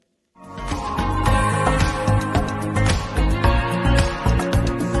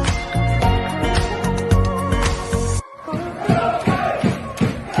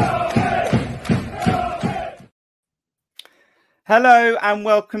Hello and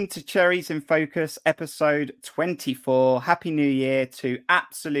welcome to Cherries in Focus, episode 24. Happy New Year to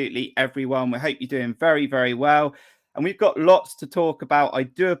absolutely everyone. We hope you're doing very, very well. And we've got lots to talk about. I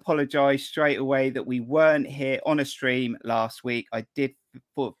do apologise straight away that we weren't here on a stream last week. I did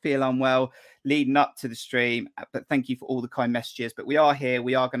feel unwell leading up to the stream, but thank you for all the kind messages. But we are here.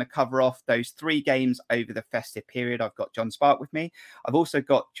 We are going to cover off those 3 games over the festive period. I've got John Spark with me. I've also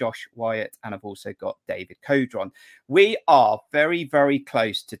got Josh Wyatt and I've also got David Codron. We are very, very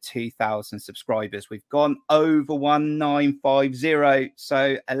close to 2,000 subscribers. We've gone over 1950.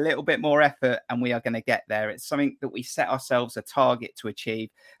 So a little bit more effort and we are going to get there. It's something that we set ourselves a target to achieve.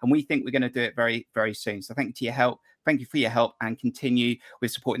 And we think we're going to do it very, very soon. So thank you for your help and continue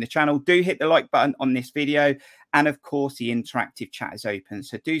with supporting the channel. Do hit the like button on this video. And of course, the interactive chat is open.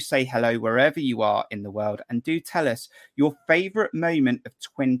 So do say hello wherever you are in the world. And do tell us your favourite moment of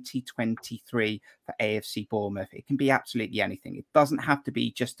 2023 for AFC Bournemouth. It can be absolutely anything. It doesn't have to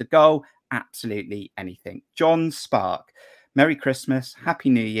be just a goal. Absolutely anything. John Spark, Merry Christmas. Happy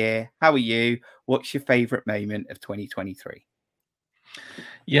New Year. How are you? What's your favourite moment of 2023?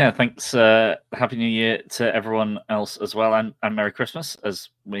 Yeah, thanks. Happy New Year to everyone else as well, and Merry Christmas. As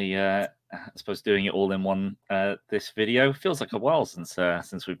we, I suppose, doing it all in one this video feels like a while since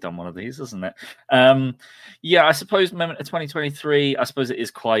we've done one of these, doesn't it? Yeah, I suppose moment of 2023. I suppose it is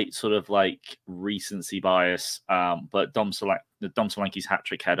quite sort of like recency bias, but Dom Solanke's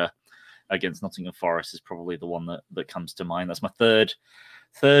hat-trick header against Nottingham Forest is probably the one that comes to mind. That's my third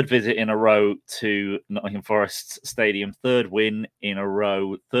visit in a row to Nottingham Forest Stadium, third win in a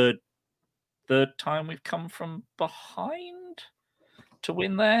row, third time we've come from behind to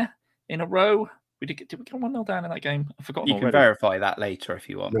win there in a row. Did we get 1-0 down in that game? I've forgotten already. You can verify that later if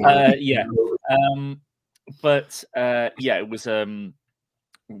you want. Yeah. Yeah, it was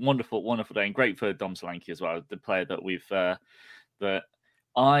wonderful day, and great for Dom Solanke as well, the player that we've that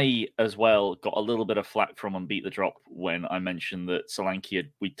I, as well, got a little bit of flack from on Beat the Drop when I mentioned that Solanke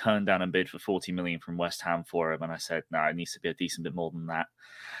we turned down and bid for 40 million from West Ham for him, and I said, no, it needs to be a decent bit more than that.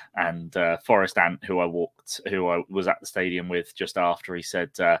 And Forrest Ant, who I was at the stadium with just after, he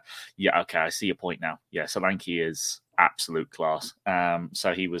said, yeah, okay, I see your point now. Yeah, Solanke is absolute class.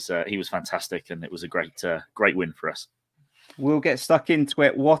 So he was fantastic, and it was a great win for us. We'll get stuck into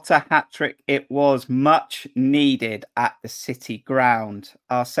it. What a hat-trick it was. Much needed at the City Ground.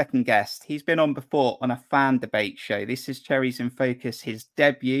 Our second guest, he's been on before on a fan debate show. This is Cherries in Focus, his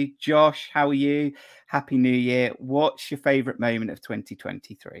debut. Josh, how are you? Happy New Year. What's your favourite moment of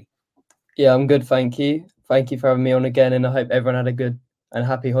 2023? Yeah, I'm good, thank you. Thank you for having me on again, and I hope everyone had a good and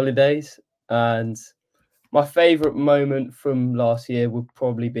happy holidays. And my favourite moment from last year would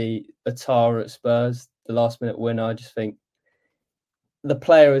probably be Atara at Spurs, the last-minute winner. I just think the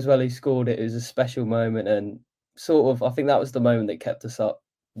player as well who scored it was a special moment, and sort of I think that was the moment that kept us up,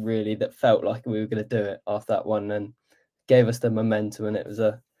 really, that felt like we were going to do it after that one and gave us the momentum. And it was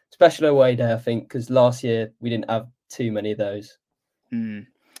a special away day, I think, because last year we didn't have too many of those.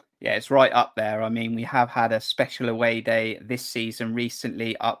 Yeah, it's right up there. I mean, we have had a special away day this season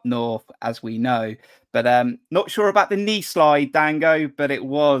recently up north, as we know. But not sure about the knee slide, Dango, but it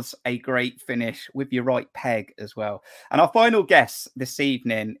was a great finish with your right peg as well. And our final guest this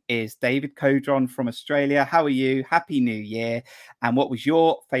evening is David Codron from Australia. How are you? Happy New Year. And what was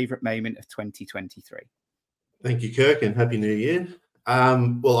your favourite moment of 2023? Thank you, Kirk, and Happy New Year.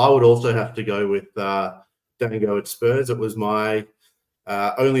 Well, I would also have to go with Dango at Spurs. It was my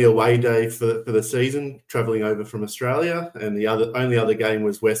only away day for the season, travelling over from Australia, and the only other game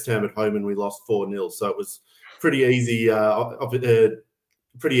was West Ham at home, and we lost 4-0. So it was pretty easy to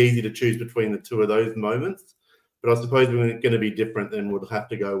choose between the two of those moments. But I suppose we're going to be different, then we'll have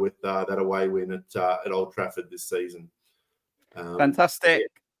to go with that away win at Old Trafford this season. Fantastic.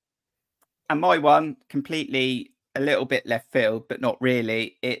 And my one, completely a little bit left field, but not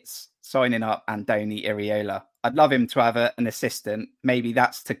really. It's signing up Andoni Iraola. I'd love him to have an assistant. Maybe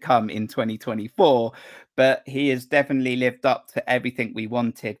that's to come in 2024. But he has definitely lived up to everything we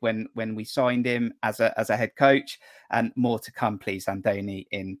wanted when we signed him as a head coach. And more to come, please, Andoni,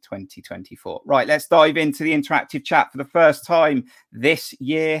 in 2024. Right, let's dive into the interactive chat for the first time this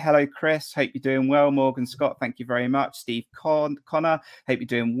year. Hello, Chris. Hope you're doing well. Morgan Scott, thank you very much. Steve Connor, hope you're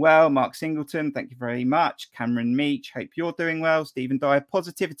doing well. Mark Singleton, thank you very much. Cameron Meach, hope you're doing well. Stephen Dyer,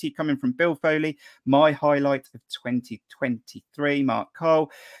 positivity coming from Bill Foley. My highlight of 2023. Mark Cole,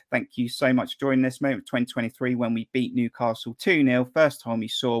 thank you so much for joining this moment of 2023 when we beat Newcastle 2-0. First time we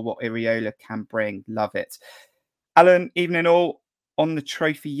saw what Iraola can bring. Love it. Alan, evening all, on the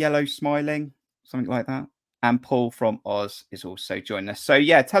trophy yellow smiling, something like that. And Paul from Oz is also joining us. So,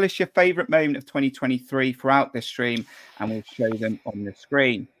 yeah, tell us your favourite moment of 2023 throughout this stream, and we'll show them on the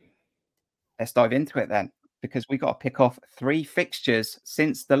screen. Let's dive into it then, because we got to pick off 3 fixtures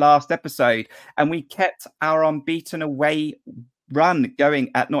since the last episode, and we kept our unbeaten away run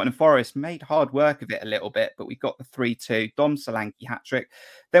going at Nottingham Forest, made hard work of it a little bit, but we got the 3-2 Dom Solanke hat-trick.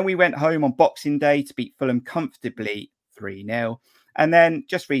 Then we went home on Boxing Day to beat Fulham comfortably 3-0. And then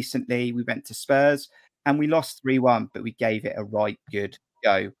just recently we went to Spurs and we lost 3-1, but we gave it a right good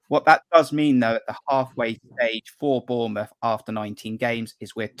go. What that does mean, though, at the halfway stage for Bournemouth after 19 games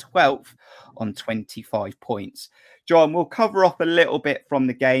is we're 12th on 25 points. John, we'll cover off a little bit from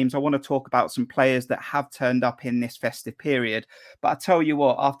the games. I want to talk about some players that have turned up in this festive period. But I tell you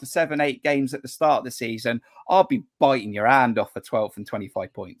what, after 7-8 games at the start of the season, I'll be biting your hand off for 12 and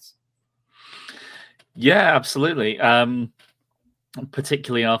 25 points. Yeah, absolutely.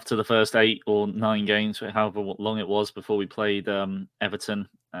 Particularly after the first 8 or 9 games, however long it was before we played Everton,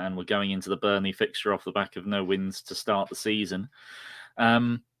 and we're going into the Burnley fixture off the back of no wins to start the season.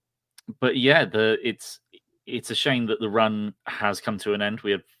 But yeah, it's a shame that the run has come to an end.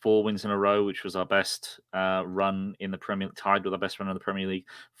 We had 4 wins in a row, which was our best run in the Premier League, tied with our best run in the Premier League.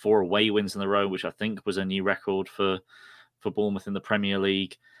 4 away wins in a row, which I think was a new record for Bournemouth in the Premier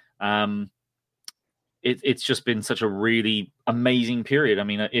League. It's just been such a really amazing period. I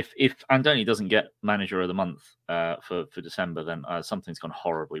mean, if Andoni doesn't get Manager of the Month for December, then something's gone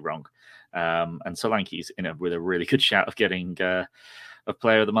horribly wrong. And Solanke's with a really good shout of getting a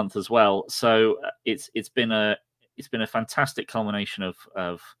Player of the Month as well. So it's been a fantastic culmination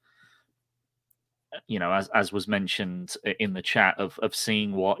of as was mentioned in the chat of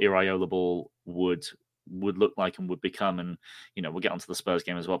seeing what Iraola ball would look like and would become. And we'll get onto the Spurs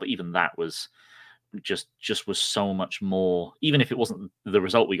game as well. But even that was just was so much more. Even if it wasn't the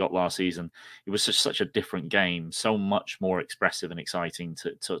result we got last season, it was just such a different game, so much more expressive and exciting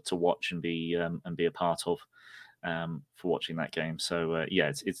to watch and be a part of for watching that game. So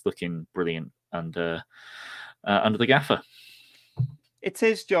it's looking brilliant under the gaffer. It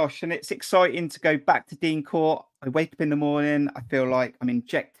is, Josh, and it's exciting to go back to Dean Court. I wake up in the morning, I feel like I'm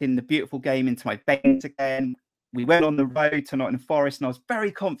injecting the beautiful game into my veins again. We went on the road to Nottingham Forest, and I was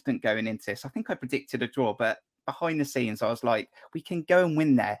very confident going into this. I think I predicted a draw, but behind the scenes, I was like, we can go and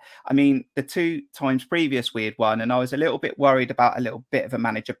win there. I mean, the 2 times previous we had won, and I was a little bit worried about a little bit of a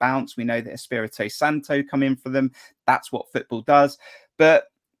manager bounce. We know that Espirito Santo come in for them. That's what football does. But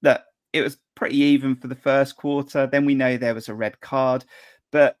look, it was pretty even for the first quarter. Then we know there was a red card,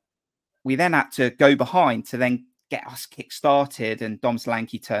 but we then had to go behind to then get us kick-started, and Dom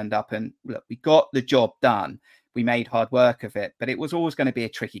Solanke turned up, and look, we got the job done. We made hard work of it, but it was always going to be a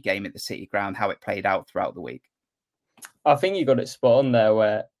tricky game at the City Ground, how it played out throughout the week. I think you got it spot on there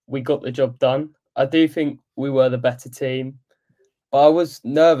where we got the job done. I do think we were the better team. But I was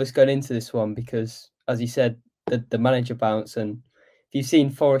nervous going into this one because, as you said, the manager bounce. And if you've seen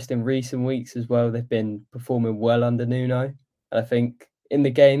Forest in recent weeks as well, they've been performing well under Nuno. And I think in the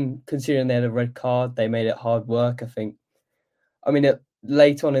game, considering they had a red card, they made it hard work.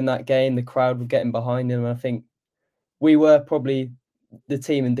 Late on in that game, the crowd were getting behind them. And I think we were probably the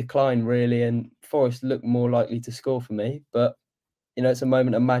team in decline, really, and Forest looked more likely to score for me. But, it's a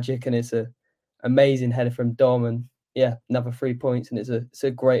moment of magic, and it's an amazing header from Dom, and, another 3 points, and it's a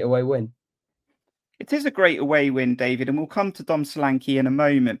great away win. It is a great away win, David, and we'll come to Dom Solanke in a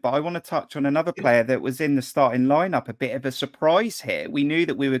moment, but I want to touch on another player that was in the starting lineup, a bit of a surprise here. We knew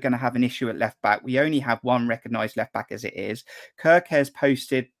that we were going to have an issue at left-back. We only have one recognised left-back as it is. Kerkez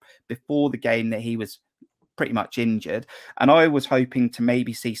posted before the game that he was pretty much injured, and I was hoping to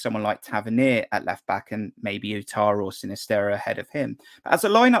maybe see someone like Tavernier at left back and maybe Utara or Sinisterra ahead of him. But as the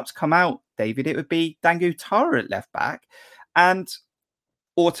lineups come out, David, it would be Dango Utara at left back, and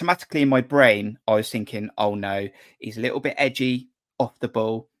automatically in my brain I was thinking, oh no, he's a little bit edgy off the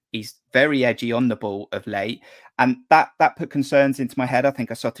ball. He's very edgy on the ball of late, and that put concerns into my head. I think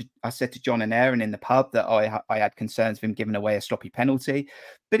I said to John and Aaron in the pub that I had concerns of him giving away a sloppy penalty,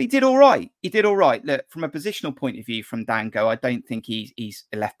 but he did all right. Look, from a positional point of view from Dango, I don't think he's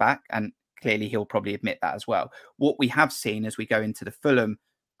a left back, and clearly he'll probably admit that as well. What we have seen as we go into the Fulham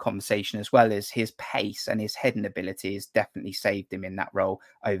conversation as well is his pace and his heading ability has definitely saved him in that role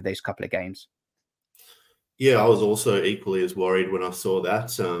over those couple of games. Yeah, I was also equally as worried when I saw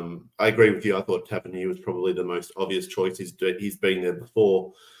that. I agree with you. I thought Tavernier was probably the most obvious choice. He's been there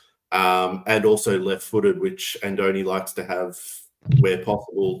before. And also left-footed, which Andoni likes to have where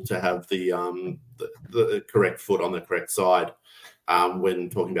possible, to have the correct foot on the correct side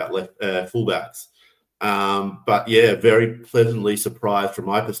when talking about fullbacks. But yeah, very pleasantly surprised from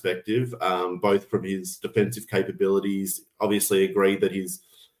my perspective, both from his defensive capabilities. Obviously, agreed that his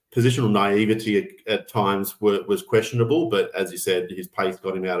positional naivety at times was questionable, but as you said, his pace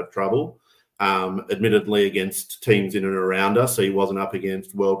got him out of trouble. Admittedly, against teams in and around us, so he wasn't up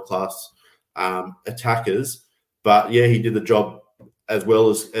against world-class attackers. But yeah, he did the job as well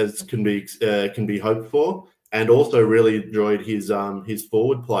as can be hoped for, and also really enjoyed his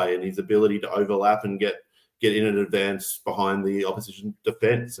forward play and his ability to overlap and get in and advance behind the opposition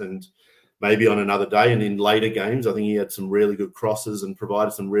defence. And maybe on another day and in later games, I think he had some really good crosses and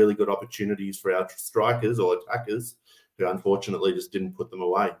provided some really good opportunities for our strikers or attackers, who unfortunately just didn't put them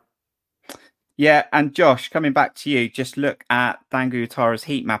away. Yeah, and Josh, coming back to you, just look at Dango Ouattara's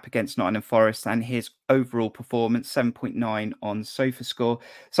heat map against Nottingham Forest and his overall performance, 7.9 on SofaScore.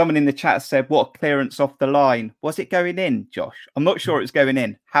 Someone in the chat said, what a clearance off the line. Was it going in, Josh? I'm not sure it was going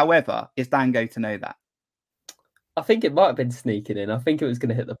in. However, is Dango to know that? I think it might have been sneaking in. I think it was going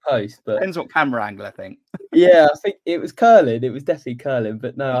to hit the post. But depends what camera angle, I think. Yeah, I think it was curling. It was definitely curling.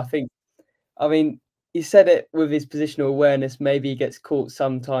 But no, I mean, he said it with his positional awareness. Maybe he gets caught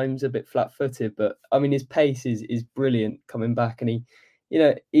sometimes a bit flat-footed, but I mean, his pace is brilliant coming back, and he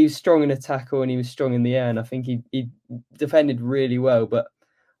was strong in a tackle and he was strong in the air, and I think he defended really well. But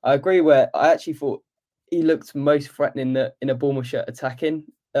I agree where I actually thought he looked most threatening in a Bournemouth shirt attacking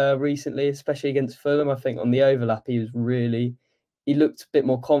recently, especially against Fulham. I think on the overlap he looked a bit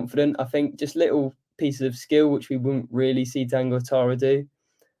more confident. I think just little pieces of skill which we wouldn't really see Dango Ouattara do.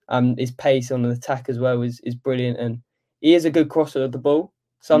 His pace on the attack as well is brilliant, and he is a good crosser of the ball.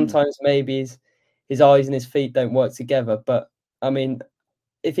 Sometimes maybe his eyes and his feet don't work together, but I mean,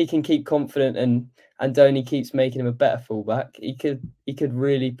 if he can keep confident and Donny keeps making him a better fullback, he could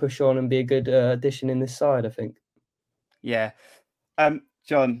really push on and be a good addition in this side, I think. Yeah,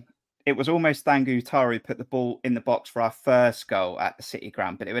 John, it was almost Dango Ouattara who put the ball in the box for our first goal at the City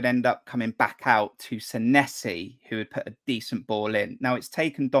Ground, but it would end up coming back out to Senesi, who would put a decent ball in. Now, it's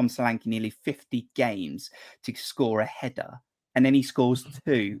taken Dom Solanke nearly 50 games to score a header, and then he scores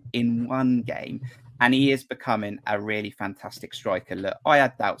 2 in one game, and he is becoming a really fantastic striker. Look, I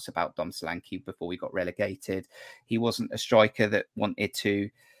had doubts about Dom Solanke before we got relegated. He wasn't a striker that wanted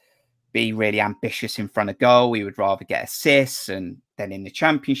to be really ambitious in front of goal. He would rather get assists, and then in the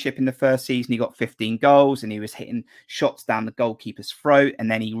Championship in the first season, he got 15 goals and he was hitting shots down the goalkeeper's throat.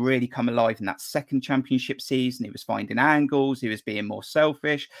 And then he really come alive in that second Championship season. He was finding angles. He was being more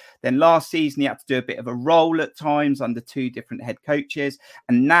selfish. Then last season, he had to do a bit of a role at times under 2 different head coaches.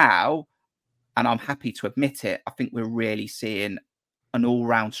 And now, and I'm happy to admit it, I think we're really seeing an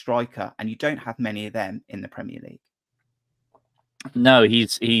all-round striker, and you don't have many of them in the Premier League. No,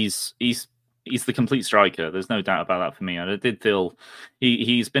 he's the complete striker. There's no doubt about that for me. And I did feel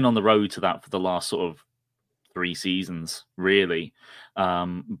he's been on the road to that for the last sort of 3 seasons, really.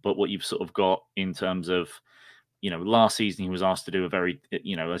 But what you've sort of got in terms of, last season he was asked to do a very,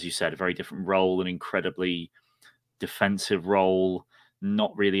 as you said, a very different role, an incredibly defensive role,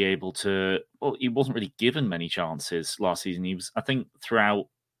 not really able to, well, he wasn't really given many chances last season. He was, I think, throughout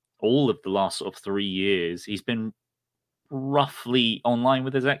all of the last sort of 3 years, he's been roughly online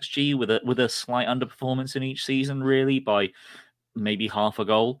with his XG, with a slight underperformance in each season, really, by maybe half a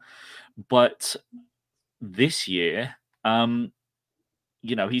goal. But this year,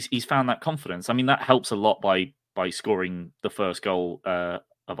 he's found that confidence. I mean, that helps a lot by scoring the first goal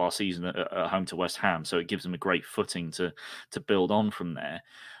of our season at home to West Ham. So it gives him a great footing to build on from there.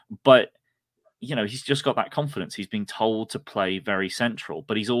 But he's just got that confidence. He's being told to play very central,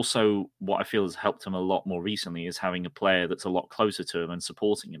 but he's also, what I feel has helped him a lot more recently, is having a player that's a lot closer to him and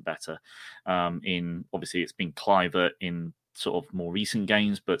supporting him better. Obviously, it's been Kluivert in sort of more recent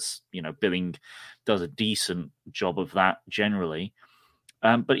games, but Billing does a decent job of that generally.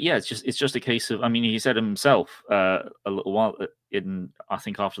 But yeah, it's just a case of, I mean, he said himself a little while I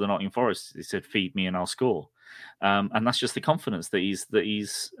think after the Nottingham Forest, he said, "Feed me and I'll score." And that's just the confidence that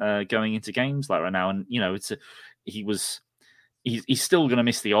he's going into games like right now. And he's still going to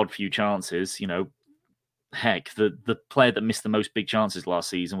miss the odd few chances. Heck, the player that missed the most big chances last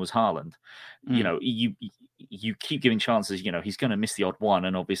season was Haaland. You keep giving chances. He's going to miss the odd one,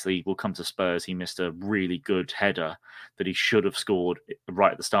 and obviously we'll come to Spurs. He missed a really good header that he should have scored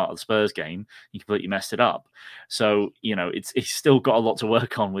right at the start of the Spurs game. He completely messed it up. So he's still got a lot to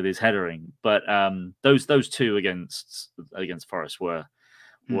work on with his headering. But those 2 against Forest were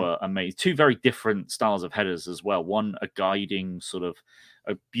were amazing. Two very different styles of headers as well. One, a guiding sort of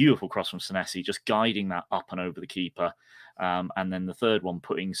a beautiful cross from Senesi, just guiding that up and over the keeper. And then the third one,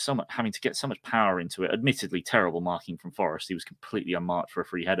 having to get so much power into it. Admittedly, terrible marking from Forrest. He was completely unmarked for a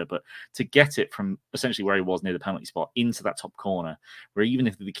free header, but to get it from essentially where he was near the penalty spot into that top corner, where even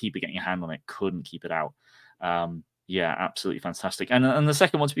if the keeper getting a hand on it couldn't keep it out. Yeah, absolutely fantastic. And the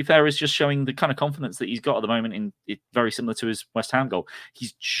second one, to be fair, is just showing the kind of confidence that he's got at the moment. Very similar to his West Ham goal.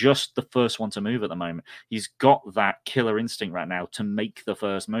 He's just the first one to move at the moment. He's got that killer instinct right now to make the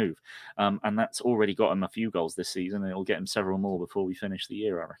first move. And that's already got him a few goals this season. And it'll get him several more before we finish the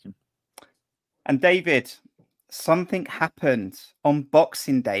year, I reckon. And David, something happened on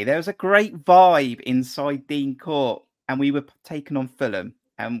Boxing Day. There was a great vibe inside Dean Court, and we were taking on Fulham.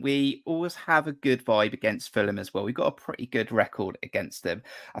 And we always have a good vibe against Fulham as well. We've got a pretty good record against them.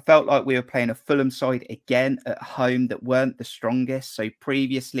 I felt like we were playing a Fulham side again at home that weren't the strongest. So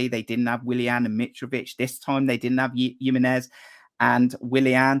previously they didn't have Willian and Mitrovic. This time they didn't have Jimenez and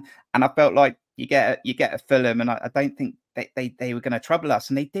Willian. And I felt like you get a Fulham, and I don't think they were going to trouble us,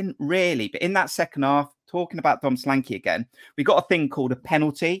 and they didn't really. But in that second half, talking about Dom Slanke again, we got a thing called a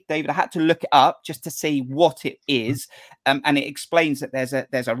penalty. David, I had to look it up just to see what it is, and it explains that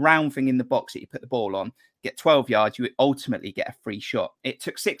there's a round thing in the box that you put the ball on, get 12 yards, you ultimately get a free shot. It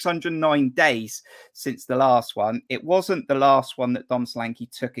took 609 days since the last one. It wasn't the last one that Dom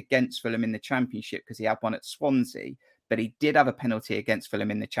Slanke took against Fulham in the Championship, because he had one at Swansea, but he did have a penalty against Fulham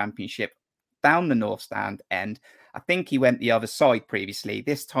in the Championship down the North Stand end. I think he went the other side previously.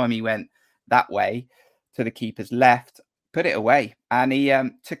 This time he went that way to the keeper's left, put it away, and he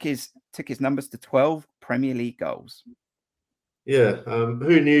took his numbers to 12 Premier League goals. Yeah,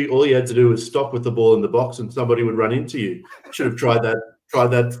 who knew all you had to do was stop with the ball in the box and somebody would run into you? Should have tried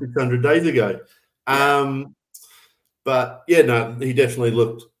that 600 days ago. But yeah, no, he definitely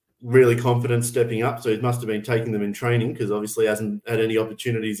looked really confident stepping up. So he must have been taking them in training, because obviously hasn't had any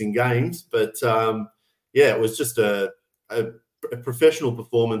opportunities in games. But yeah, it was just a professional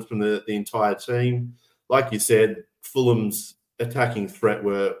performance from the entire team. Like you said, Fulham's attacking threat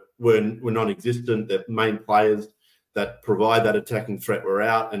were non-existent. The main players that provide that attacking threat were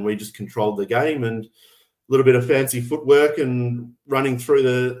out, and we just controlled the game, and a little bit of fancy footwork and running through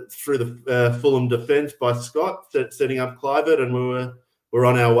the Fulham defence by Scott, setting up Kluivert, and we're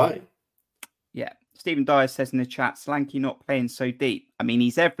on our way. Yeah. Stephen Dyer says in the chat, Slanke not playing so deep. I mean,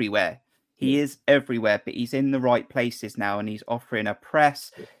 he's everywhere. He is everywhere, but he's in the right places now, and he's offering a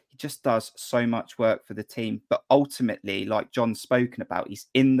press. He just does so much work for the team. But ultimately, like John's spoken about, he's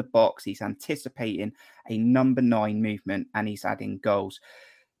in the box. He's anticipating a number 9 movement, and he's adding goals.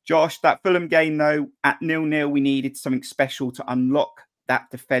 Josh, that Fulham game, though, at 0-0, we needed something special to unlock that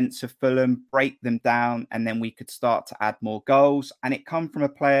defence of Fulham, break them down, and then we could start to add more goals. And it come from a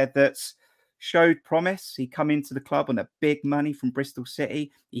player that's showed promise. He come into the club on a big money from Bristol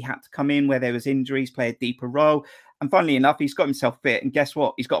City. He had to come in where there was injuries, play a deeper role. And funnily enough, he's got himself fit. And guess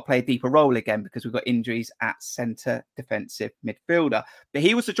what? He's got to play a deeper role again, because we've got injuries at centre defensive midfielder. But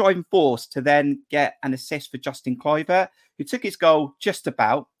he was the driving force to then get an assist for Justin Kluivert, who took his goal just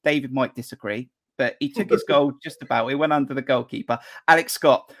about. David might disagree, but he took his goal just about. It went under the goalkeeper. Alex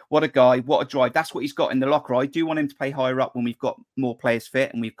Scott, what a guy, what a drive. That's what he's got in the locker. I do want him to play higher up when we've got more players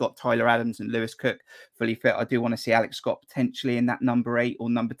fit, and we've got Tyler Adams and Lewis Cook fully fit. I do want to see Alex Scott potentially in that number 8 or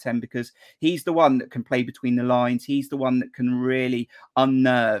number 10, because he's the one that can play between the lines. He's the one that can really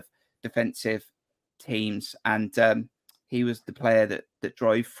unnerve defensive teams. And he was the player that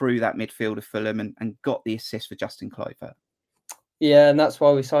drove through that midfield of Fulham and got the assist for Justin Kluivert. Yeah, and that's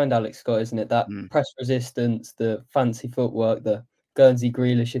why we signed Alex Scott, isn't it? That press resistance, the fancy footwork, the Guernsey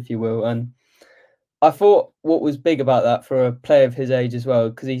Grealish, if you will. And I thought what was big about that for a player of his age as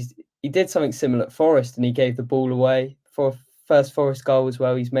well, because he did something similar at Forest, and he gave the ball away for a first Forest goal as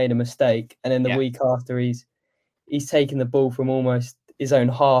well. He's made a mistake, and then the week after he's taken the ball from almost his own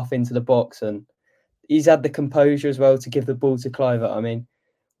half into the box, and he's had the composure as well to give the ball to Kluivert. I mean,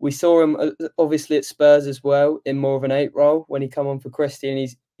 we saw him obviously at Spurs as well in more of an 8 role when he come on for Christie,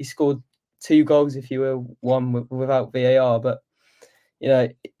 and he scored 2 goals, if you will, one without VAR. But you know,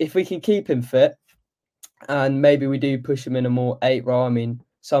 if we can keep him fit, and maybe we do push him in a more 8 role. I mean,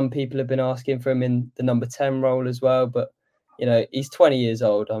 some people have been asking for him in the number 10 role as well. But you know, he's 20 years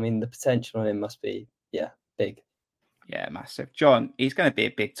old. I mean, the potential on him must be big. Yeah, massive. John, he's going to be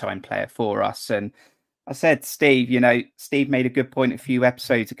a big time player for us. And I said, Steve made a good point a few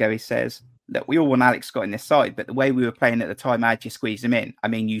episodes ago. He says, look, we all want Alex Scott in this side, but the way we were playing at the time, how'd you squeeze him in? I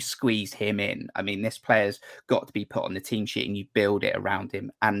mean, you squeeze him in. I mean, this player's got to be put on the team sheet and you build it around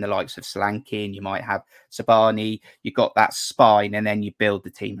him. And the likes of Solanke, and you might have Sabani, you got that spine, and then you build the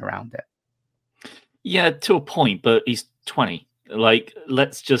team around it. Yeah, to a point, but he's 20. Like,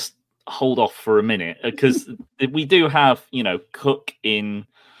 let's just hold off for a minute, because we do have, Cook in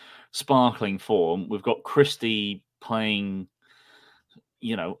sparkling form. We've got Christie playing,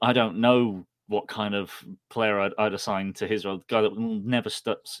 I don't know what kind of player I'd assign to his role. The guy that never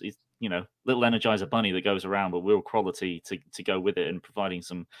stops. He's, little Energizer Bunny that goes around, but real quality to go with it, and providing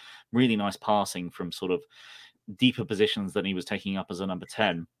some really nice passing from sort of deeper positions than he was taking up as a number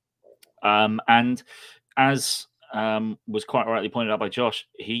 10. And as was quite rightly pointed out by Josh,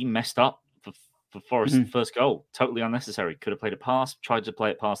 he messed up for Forest's first goal. Totally unnecessary. Could have played a pass, tried to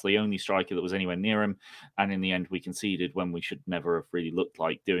play it past the only striker that was anywhere near him. And in the end, we conceded when we should never have really looked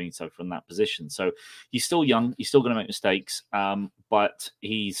like doing so from that position. So he's still young. He's still going to make mistakes. But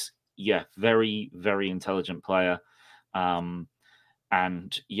he's, very, very intelligent player. And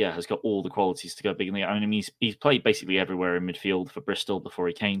has got all the qualities to go big in the. I mean, he's played basically everywhere in midfield for Bristol before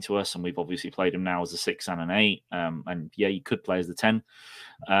he came to us, and we've obviously played him now as a 6 and an 8. He could play as the 10.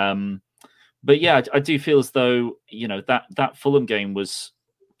 But I do feel as though that Fulham game was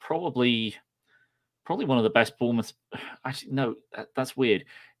probably one of the best Bournemouth. Actually, no, that's weird.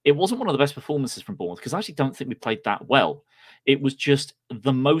 It wasn't one of the best performances from Bournemouth, because I actually don't think we played that well. It was just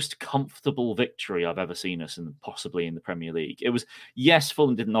the most comfortable victory I've ever seen us possibly in the Premier League. It was, yes,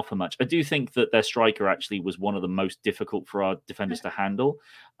 Fulham didn't offer much. I do think that their striker actually was one of the most difficult for our defenders to handle.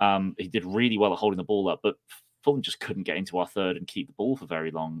 He did really well at holding the ball up, but Fulham just couldn't get into our third and keep the ball for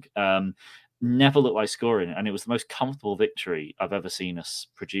very long. Never looked like scoring, and it was the most comfortable victory I've ever seen us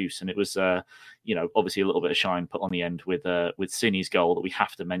produce. And it was, obviously a little bit of shine put on the end with Cini's goal that we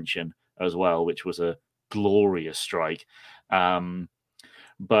have to mention as well, which was a glorious strike. It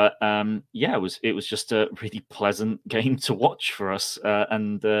was just a really pleasant game to watch for us,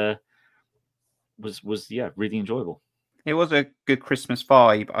 and was really enjoyable. It was a good Christmas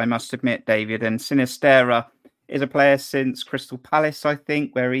vibe, I must admit, David. And Sinisterra is a player since Crystal Palace, I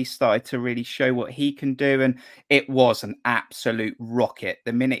think, where he started to really show what he can do. And it was an absolute rocket.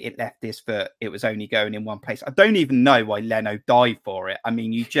 The minute it left his foot, it was only going in one place. I don't even know why Leno died for it. I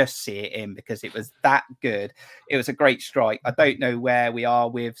mean, you just see it in, because it was that good. It was a great strike. I don't know where we are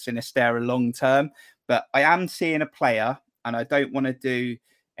with Sinisterra long term, but I am seeing a player, and I don't want to do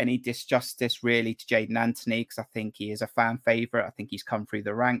any disjustice really to Jayden Anthony, because I think he is a fan favourite. I think he's come through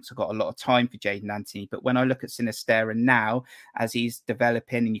the ranks. I've got a lot of time for Jayden Anthony. But when I look at Sinisterra now, as he's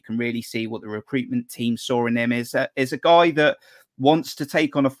developing, and you can really see what the recruitment team saw in him, is a guy that wants to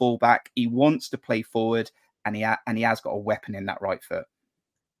take on a fullback. He wants to play forward, and he has got a weapon in that right foot.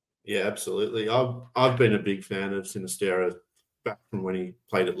 Yeah, absolutely. I've been a big fan of Sinisterra back from when he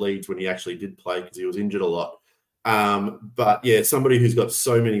played at Leeds, when he actually did play, because he was injured a lot. Somebody who's got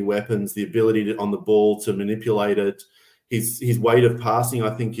so many weapons, the ability on the ball to manipulate it. His weight of passing,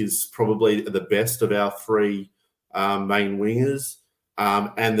 I think, is probably the best of our three main wingers.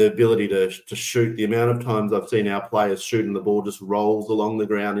 And the ability to shoot. The amount of times I've seen our players shooting, the ball just rolls along the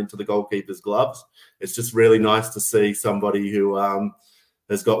ground into the goalkeeper's gloves. It's just really nice to see somebody who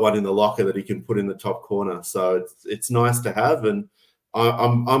has got one in the locker that he can put in the top corner. So it's nice to have, and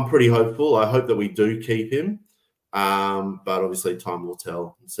I'm pretty hopeful. I hope that we do keep him. But obviously time will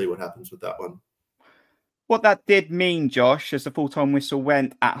tell and see what happens with that one. What that did mean, Josh, as the full-time whistle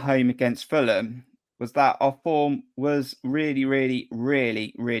went at home against Fulham, was that our form was really, really,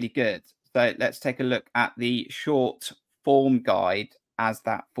 really, really good. So let's take a look at the short form guide as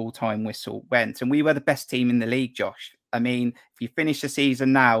that full-time whistle went. And we were the best team in the league, Josh. I mean, if you finish the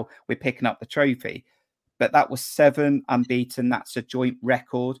season now, we're picking up the trophy. But that was 7 unbeaten. That's a joint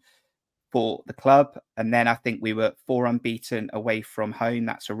record for the club. And then I think we were 4 unbeaten away from home.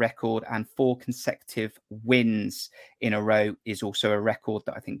 That's a record. And 4 consecutive wins in a row is also a record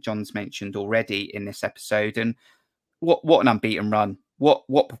that I think John's mentioned already in this episode. And what an unbeaten run.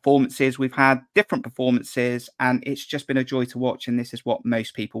 What performances we've had, different performances, and it's just been a joy to watch. And this is what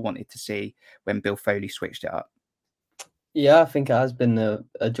most people wanted to see when Bill Foley switched it up. Yeah, I think it has been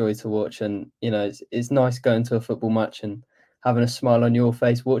a joy to watch. And, it's nice going to a football match and having a smile on your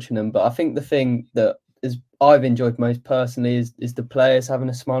face watching them. But I think the thing that I've enjoyed most personally is the players having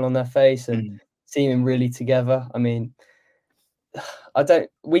a smile on their face and seeming really together. I mean,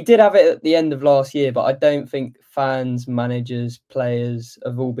 we did have it at the end of last year, but I don't think fans, managers, players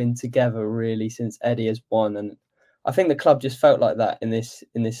have all been together really since Eddie has won. And I think the club just felt like that in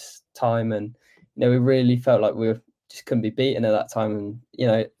this time. And, we really felt like we were just couldn't be beaten at that time. And, you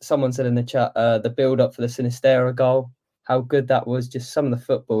know, someone said in the chat, the build-up for the Sinisterra goal, how good that was. Just some of the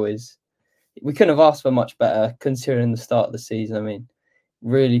football is... We couldn't have asked for much better considering the start of the season. I mean,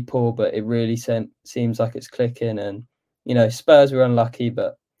 really poor, but it really seems like it's clicking. And, you know, Spurs were unlucky,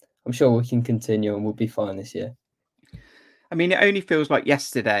 but I'm sure we can continue and we'll be fine this year. I mean, it only feels like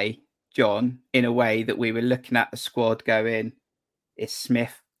yesterday, John, in a way, that we were looking at the squad going, is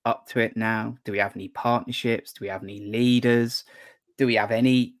Smith up to it now? Do we have any partnerships? Do we have any leaders? Do we have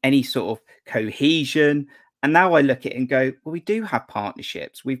any sort of cohesion? And now I look at it and go, well, we do have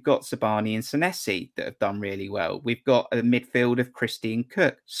partnerships. We've got Sabani and Senesi that have done really well. We've got a midfield of Christian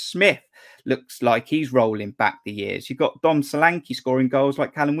Cook. Smith looks like he's rolling back the years. You've got Dom Solanke scoring goals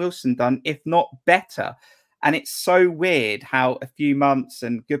like Callum Wilson done, if not better. And it's so weird how a few months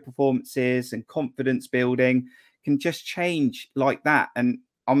and good performances and confidence building can just change like that. And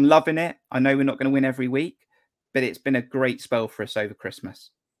I'm loving it. I know we're not going to win every week, but it's been a great spell for us over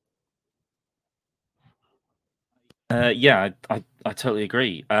Christmas. Yeah, I totally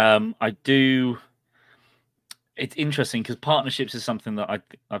agree. I do. It's interesting because partnerships is something that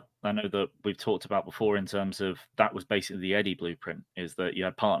I know that we've talked about before in terms of that was basically the Eddie blueprint, is that you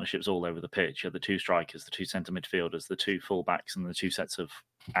had partnerships all over the pitch. You had the two strikers, the two centre midfielders, the two fullbacks, and the two sets of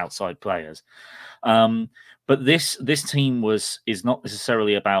outside players. But this team is not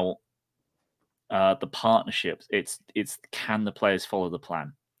necessarily about the partnerships. It's can the players follow the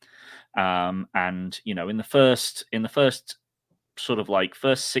plan? And you know, in the first sort of like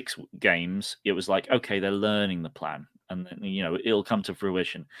first 6 games, it was like, okay, they're learning the plan, and then, you know, it'll come to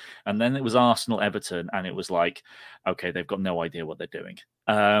fruition. And then it was Arsenal, Everton, and it was like, okay, they've got no idea what they're doing.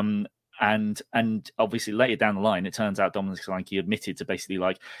 And obviously later down the line, it turns out Dominic Solanke admitted to basically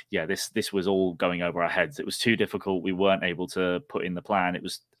like, yeah, this was all going over our heads. It was too difficult. We weren't able to put in the plan.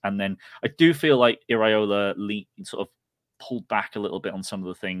 And then I do feel like Iraola sort of pulled back a little bit on some of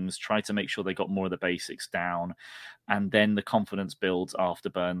the things, tried to make sure they got more of the basics down, and then the confidence builds after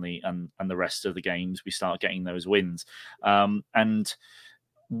Burnley and the rest of the games. We start getting those wins. And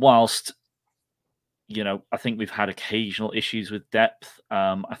whilst, you know, I think we've had occasional issues with depth,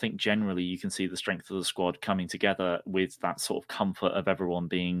 I think generally you can see the strength of the squad coming together with that sort of comfort of everyone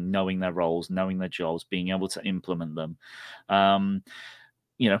knowing their roles, knowing their jobs, being able to implement them.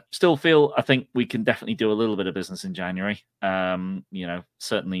 You know, still feel I think we can definitely do a little bit of business in January. You know,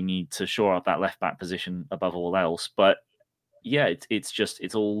 certainly need to shore up that left back position above all else. But yeah,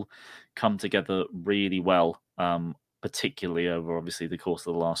 it's all come together really well, particularly over obviously the course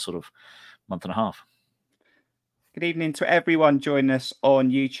of the last sort of month and a half. Good evening to everyone joining us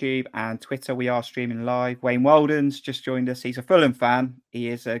on YouTube and Twitter. We are streaming live. Wayne Walden's just joined us. He's a Fulham fan.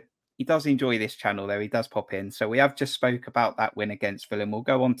 He does enjoy this channel, though. He does pop in. So we have just spoke about that win against Fulham. We'll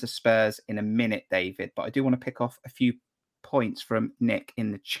go on to Spurs in a minute, David. But I do want to pick off a few points from Nick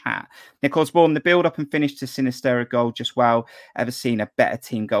in the chat. Nick Osborne, the build-up and finish to Sinisterra goal just wow. Ever seen a better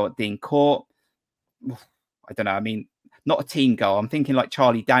team goal at Dean Court? I don't know. I mean, not a team goal. I'm thinking like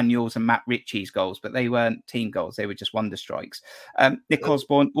Charlie Daniels and Matt Ritchie's goals, but they weren't team goals. They were just wonder strikes. Nick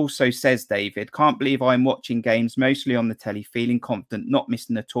Osborne also says, David, can't believe I'm watching games mostly on the telly, feeling confident, not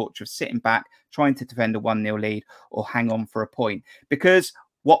missing the torture of sitting back, trying to defend a 1-0 lead or hang on for a point. Because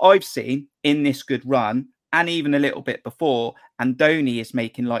what I've seen in this good run, and even a little bit before, Andoni is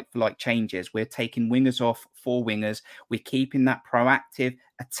making like-for-like changes. We're taking wingers off for wingers. We're keeping that proactive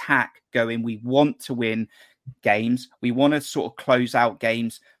attack going. We want to win games. We want to sort of close out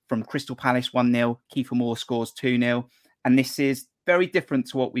games. From Crystal Palace 1-0, Kiefer Moore scores 2-0. And this is very different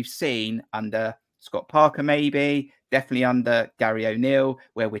to what we've seen under Scott Parker, maybe, definitely under Gary O'Neill,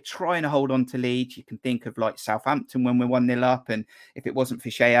 where we're trying to hold on to leads. You can think of like Southampton when we're 1-0 up. And if it wasn't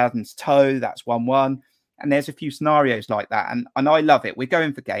for Shea Adams' toe, that's 1-1. And there's a few scenarios like that. And I love it. We're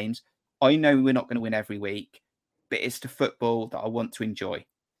going for games. I know we're not going to win every week, but it's the football that I want to enjoy.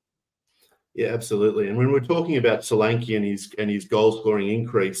 Yeah, absolutely. And when we're talking about Solanke and his goal scoring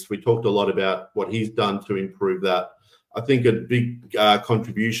increase, we talked a lot about what he's done to improve that. I think a big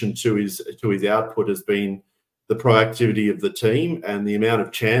contribution to his output has been the proactivity of the team and the amount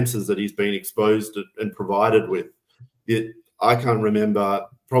of chances that he's been exposed and provided with. I can't remember,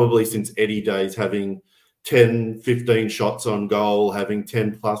 probably since Eddie days, having 10, 15 shots on goal, having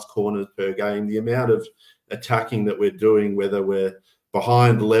 10 plus corners per game. The amount of attacking that we're doing, whether we're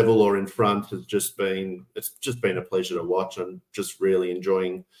behind, level or in front, it's just been a pleasure to watch and just really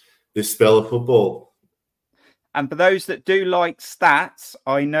enjoying this spell of football. And for those that do like stats,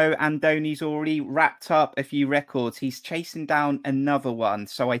 I know Andoni's already wrapped up a few records. He's chasing down another one.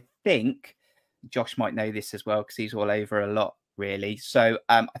 So I think Josh might know this as well because he's all over a lot really. So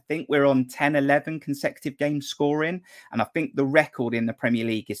I think we're on 10, 11 consecutive games scoring. And I think the record in the Premier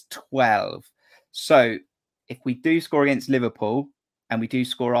League is 12. So if we do score against Liverpool and we do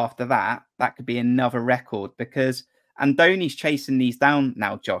score after that, that could be another record, because Andoni's chasing these down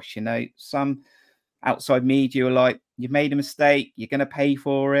now, Josh. You know, some outside media are like, you've made a mistake, you're going to pay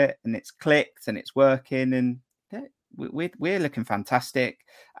for it, and it's clicked and it's working, and we're looking fantastic.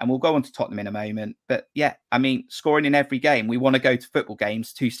 And we'll go on to Tottenham in a moment. But yeah, I mean, scoring in every game. We want to go to football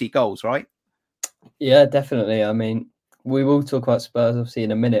games to see goals, right? Yeah, definitely. I mean, we will talk about Spurs obviously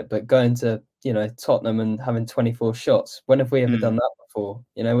in a minute, but going to, you know, Tottenham and having 24 shots, when have we ever done that before?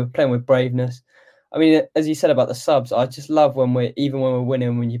 You know, we're playing with braveness. I mean, as you said about the subs, I just love when we're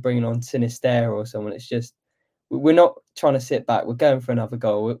winning, when you're bringing on Sinisterra or someone. It's just, we're not trying to sit back. We're going for another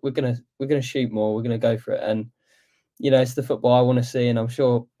goal. We're gonna shoot more. We're gonna go for it. And you know, it's the football I want to see, and I'm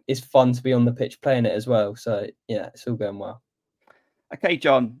sure it's fun to be on the pitch playing it as well. So yeah, it's all going well. Okay,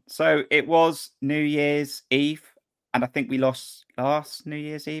 John. So it was New Year's Eve, and I think we lost last New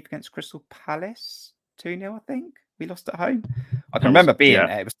Year's Eve against Crystal Palace 2-0. I think we lost at home. I can remember being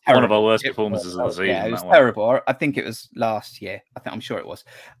there. It was terrible. One of our worst performances of the season. Yeah, it was terrible. I think it was last year. I'm sure it was.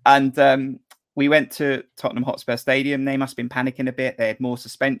 And we went to Tottenham Hotspur Stadium. They must have been panicking a bit. They had more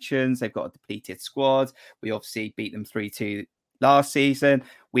suspensions. They've got a depleted squad. We obviously beat them 3-2 last season.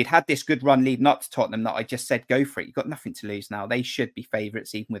 We'd had this good run leading up to Tottenham that I just said, go for it. You've got nothing to lose now. They should be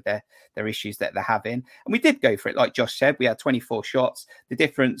favourites, even with their issues that they're having. And we did go for it. Like Josh said, we had 24 shots.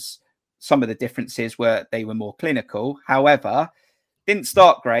 Some of the differences were they were more clinical. However, didn't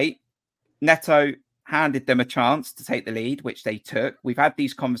start great. Neto handed them a chance to take the lead, which they took. We've had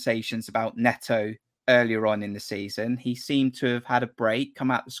these conversations about Neto earlier on in the season. He seemed to have had a break,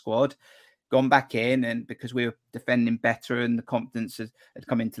 come out the squad, gone back in, and because we were defending better and the confidence had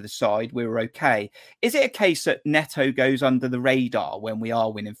come into the side, we were okay. Is it a case that Neto goes under the radar when we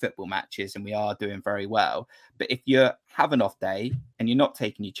are winning football matches and we are doing very well? But if you have an off day and you're not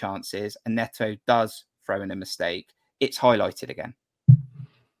taking your chances and Neto does throw in a mistake, it's highlighted again?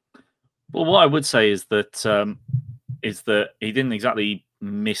 Well, what I would say is that he didn't exactly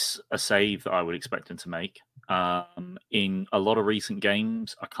miss a save that I would expect him to make. In a lot of recent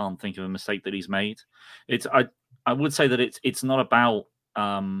games, I can't think of a mistake that he's made. I would say that it's not about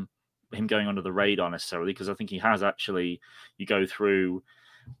him going under the radar necessarily, because I think he has actually. You go through,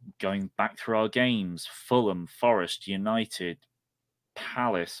 going back through our games: Fulham, Forest, United,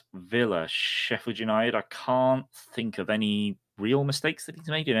 Palace, Villa, Sheffield United. I can't think of any real mistakes that he's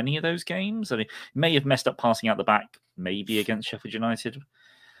made in any of those games. I mean, he may have messed up passing out the back, maybe against Sheffield United.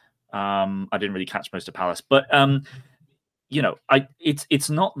 I didn't really catch most of Palace, but you know, it's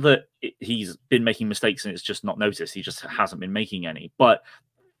not that he's been making mistakes and it's just not noticed. He just hasn't been making any. But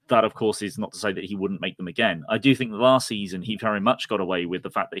that, of course, is not to say that he wouldn't make them again. I do think that last season he very much got away with the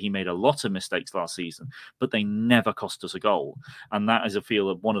fact that he made a lot of mistakes last season, but they never cost us a goal. And that is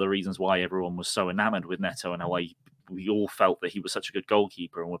one of the reasons why everyone was so enamored with Neto and how we all felt that he was such a good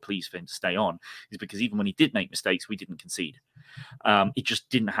goalkeeper and were pleased for him to stay on, is because even when he did make mistakes, we didn't concede. It just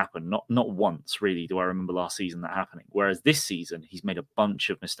didn't happen. Not once, really, do I remember last season that happening. Whereas this season, he's made a bunch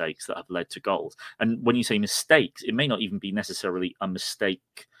of mistakes that have led to goals. And when you say mistakes, it may not even be necessarily a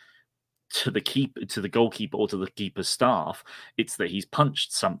mistake to the goalkeeper or to the keeper's staff. It's that he's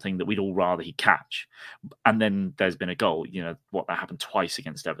punched something that we'd all rather he catch, and then there's been a goal. You know what, that happened twice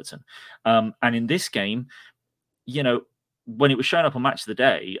against Everton, and in this game, you know, when it was showing up on Match of the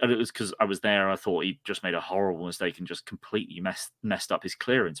Day, and it was because I was there, I thought he just made a horrible mistake and just completely messed up his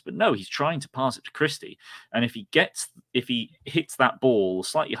clearance. But no, he's trying to pass it to Christie, and if he hits that ball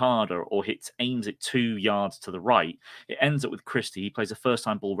slightly harder or aims it 2 yards to the right, it ends up with Christie. He plays a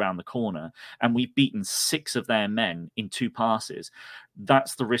first-time ball round the corner, and we've beaten 6 of their men in 2 passes.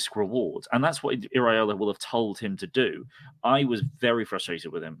 That's the risk reward, and that's what Iraola will have told him to do. I was very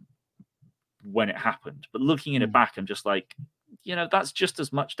frustrated with him when it happened, but looking at it back, I'm just like, you know, that's just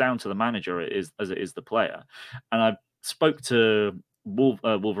as much down to the manager as it is the player. And I spoke to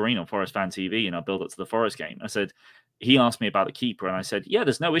Wolverine on Forest Fan TV in our build up to the Forest game. I said, he asked me about the keeper, and I said, yeah,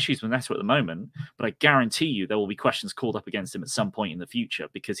 there's no issues with Neto at the moment, but I guarantee you there will be questions called up against him at some point in the future,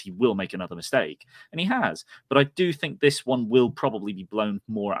 because he will make another mistake, and he has. But I do think this one will probably be blown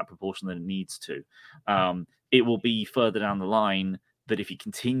more out of proportion than it needs to. It will be further down the line that if he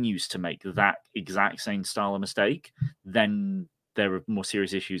continues to make that exact same style of mistake, then there are more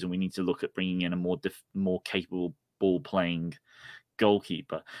serious issues, and we need to look at bringing in a more capable ball-playing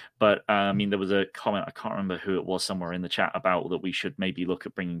goalkeeper. But I mean, there was a comment, I can't remember who it was, somewhere in the chat about that we should maybe look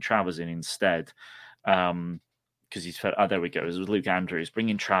at bringing Travers in instead. because he's fed. Oh, there we go. It was Luke Andrews. Bring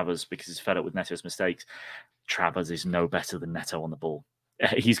in Travers because he's fed up with Neto's mistakes. Travers is no better than Neto on the ball.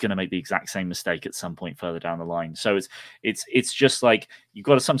 He's going to make the exact same mistake at some point further down the line. So it's just like you've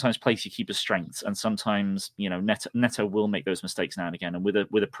got to sometimes place your keeper's strengths, and sometimes Neto will make those mistakes now and again. And with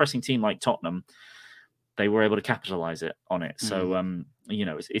a pressing team like Tottenham, they were able to capitalize on it. So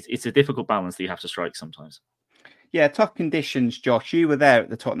it's a difficult balance that you have to strike sometimes. Yeah, tough conditions, Josh. You were there at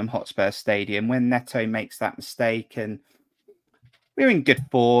the Tottenham Hotspur Stadium when Neto makes that mistake, and we're in good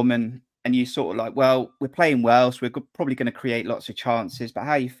form, and you sort of like, well, we're playing well, so we're probably going to create lots of chances. But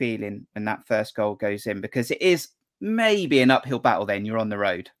how are you feeling when that first goal goes in? Because it is maybe an uphill battle then. You're on the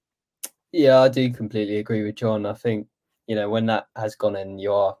road. Yeah, I do completely agree with John. I think, when that has gone in,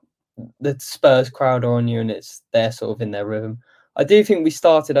 the Spurs crowd are on you, and they're sort of in their rhythm. I do think we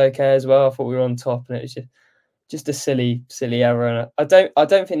started okay as well. I thought we were on top, and it was just a silly error. And I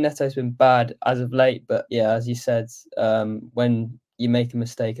don't think Neto's been bad as of late, but yeah, as you said, when you make a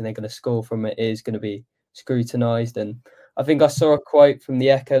mistake and they're going to score from it, is going to be scrutinised. And I think I saw a quote from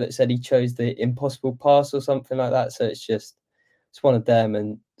the Echo that said he chose the impossible pass or something like that. So it's one of them.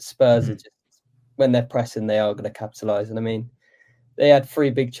 And Spurs are just, when they're pressing, they are going to capitalise. And I mean, they had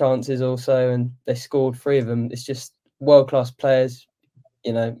 3 big chances also, and they scored 3 of them. It's just world-class players.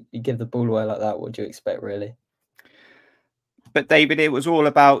 You give the ball away like that, what do you expect, really? But David, it was all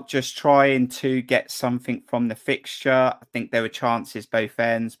about just trying to get something from the fixture. I think there were chances both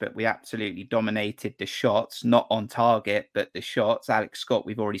ends, but we absolutely dominated the shots, not on target, but the shots. Alex Scott,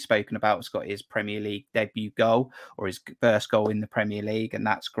 we've already spoken about, has got his Premier League debut goal, or his first goal in the Premier League, and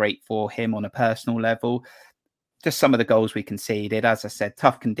that's great for him on a personal level. Just some of the goals we conceded, as I said,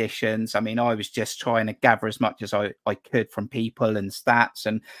 tough conditions. I mean, I was just trying to gather as much as I could from people and stats.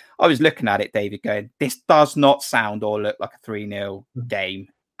 And I was looking at it, David, going, this does not sound or look like a 3-0 game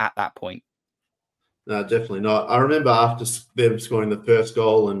at that point. No, definitely not. I remember after them scoring the first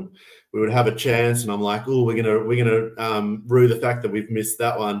goal and we would have a chance and I'm like, oh, we're gonna rue the fact that we've missed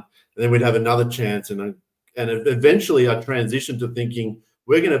that one. And then we'd have another chance. And eventually I transitioned to thinking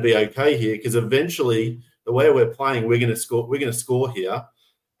we're going to be okay here because eventually – the way we're playing, we're going to score here.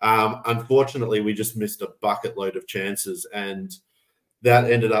 Unfortunately, we just missed a bucket load of chances, and that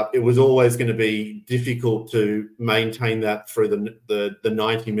ended up. It was always going to be difficult to maintain that through the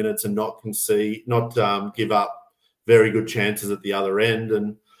 90 minutes and not concede, not give up very good chances at the other end.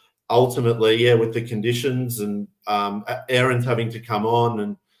 And ultimately, yeah, with the conditions and Aaron's having to come on,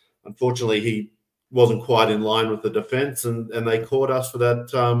 and unfortunately, he wasn't quite in line with the defence, and they caught us for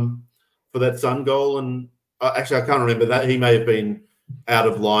that. For that Son goal, and actually I can't remember that he may have been out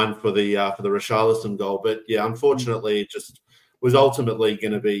of line for the Richarlison goal, but yeah, unfortunately, it just was ultimately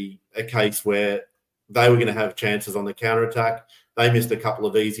going to be a case where they were going to have chances on the counter attack. They missed a couple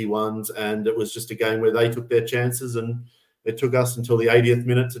of easy ones, and it was just a game where they took their chances, and it took us until the 80th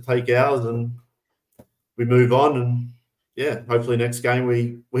minute to take ours, and we move on, and yeah, hopefully next game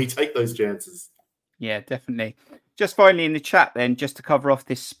we take those chances. Yeah, definitely. Just finally in the chat then, just to cover off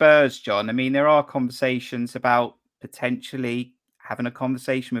this Spurs, John, I mean, there are conversations about potentially having a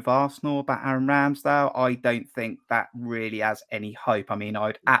conversation with Arsenal about Aaron Ramsdale. I don't think that really has any hope. I mean,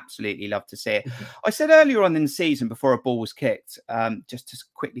 I'd absolutely love to see it. I said earlier on in the season before a ball was kicked, just to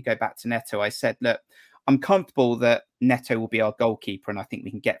quickly go back to Neto, I said, look, I'm comfortable that Neto will be our goalkeeper and I think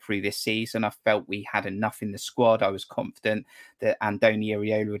we can get through this season. I felt we had enough in the squad. I was confident that Andoni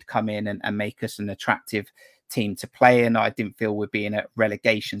Iraola would come in and make us an attractive team to play in. I didn't feel we'd be in a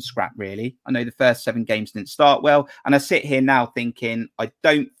relegation scrap, really. I know the first 7 games didn't start well. And I sit here now thinking, I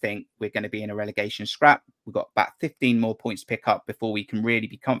don't think we're going to be in a relegation scrap. We've got about 15 more points to pick up before we can really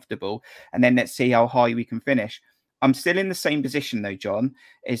be comfortable. And then let's see how high we can finish. I'm still in the same position though, John,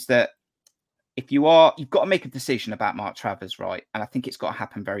 is that if you've got to make a decision about Mark Travers, right? And I think it's got to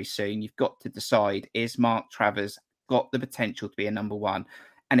happen very soon. You've got to decide, is Mark Travers got the potential to be a number 1?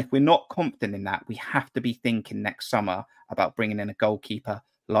 And if we're not confident in that, we have to be thinking next summer about bringing in a goalkeeper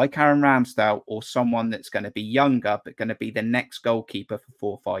like Aaron Ramsdale or someone that's going to be younger, but going to be the next goalkeeper for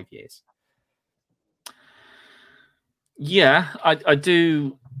 4 or 5 years. Yeah, I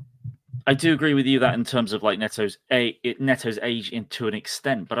do agree with you that in terms of like Neto's age to an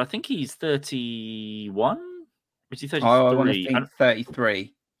extent, but I think he's 31. Is he 33? I want to think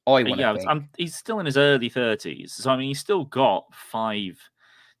 33. He's still in his early 30s. So I mean, he's still got 5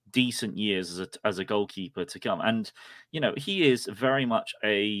 decent years as a goalkeeper to come, and he is very much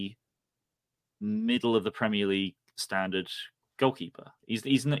a middle of the Premier League standard goalkeeper.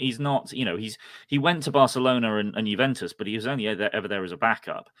 He's not he went to Barcelona and Juventus, but he was only ever there as a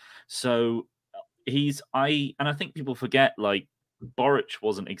backup. So I think people forget like Boric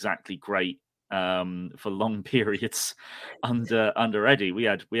wasn't exactly great for long periods under Eddie. We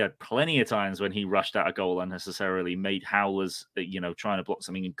had plenty of times when he rushed out a goal unnecessarily, made howlers, trying to block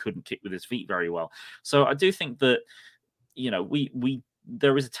something and couldn't kick with his feet very well. So I do think that,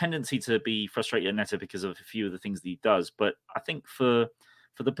 there is a tendency to be frustrated at Neto because of a few of the things that he does. But I think for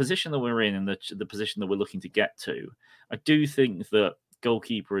the position that we're in and the position that we're looking to get to, I do think that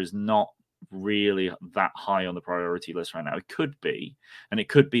goalkeeper is not really that high on the priority list right now. It could be, and it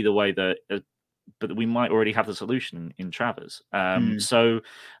could be the way that, but we might already have the solution in Travers. So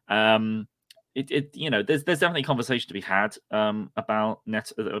there's definitely conversation to be had about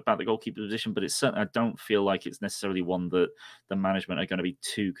the goalkeeper position, but it's certainly, I don't feel like it's necessarily one that the management are going to be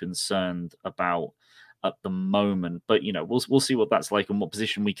too concerned about at the moment. But we'll see what that's like and what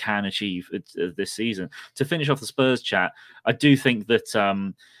position we can achieve this season. To finish off the Spurs chat, I do think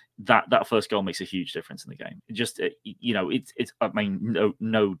that that first goal makes a huge difference in the game. It just it's I mean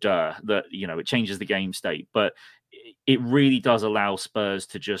no duh that it changes the game state, but it really does allow Spurs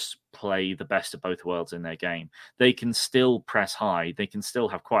to just play the best of both worlds in their game. They can still press high, they can still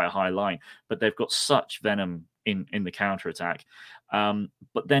have quite a high line, but they've got such venom in the counter attack.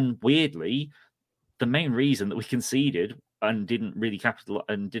 But then weirdly, the main reason that we conceded and didn't really capitalize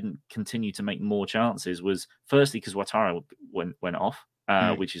and didn't continue to make more chances was firstly because Ouattara went off.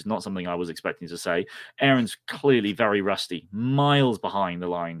 Which is not something I was expecting to say. Aaron's clearly very rusty, miles behind the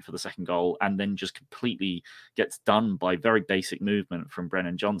line for the second goal, and then just completely gets done by very basic movement from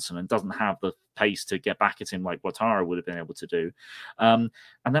Brennan Johnson and doesn't have the pace to get back at him like Ouattara would have been able to do. And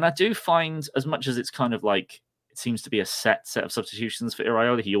then I do find, as much as it's kind of like, it seems to be a set of substitutions for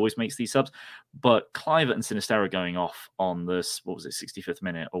Iraola, he always makes these subs, but Kluivert and Sinisterra going off on this, 65th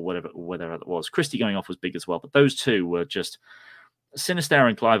minute or whatever it was. Christie going off was big as well, but those two were just... Sinisterra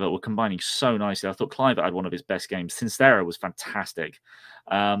and Kluivert were combining so nicely. I thought Kluivert had one of his best games. Sinisterra was fantastic.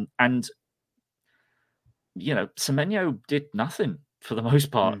 And, Semenyo did nothing for the most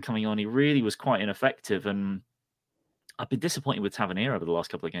part coming on. He really was quite ineffective. And I've been disappointed with Tavernier over the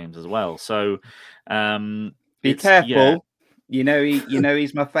last couple of games as well. So be careful. Yeah.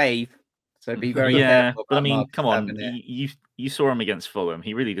 He's my fave. So be very careful. But I mean, come on. You saw him against Fulham.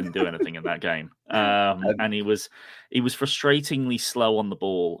 He really didn't do anything in that game. And he was frustratingly slow on the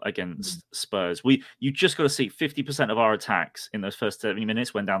ball against Spurs. You just got to see 50% of our attacks in those first 30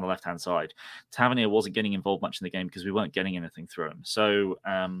 minutes went down the left-hand side. Tavernier wasn't getting involved much in the game because we weren't getting anything through him. So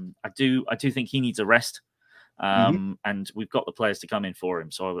I do think he needs a rest. And we've got the players to come in for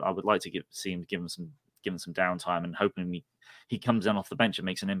him. So I would like to give him some downtime and hoping he comes in off the bench and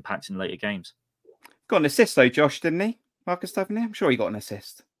makes an impact in later games. Got an assist though, Josh, didn't he? Marcus Tavernier? I'm sure he got an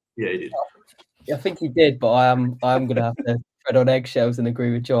assist. Yeah, he did. I think he did, but I am going to have to tread on eggshells and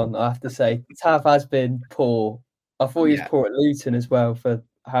agree with John. I have to say, Tav has been poor. I thought he was poor at Luton as well for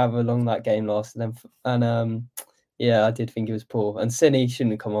however long that game lasted. And I did think he was poor. And Cine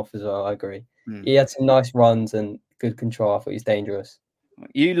shouldn't have come off as well, I agree. He had some nice runs and good control. I thought he was dangerous.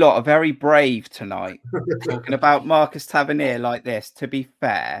 You lot are very brave tonight, talking about Marcus Tavernier like this. To be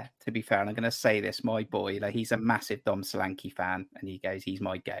fair, and I'm going to say this, my boy, like he's a massive Dom Solanke fan, and he goes, "He's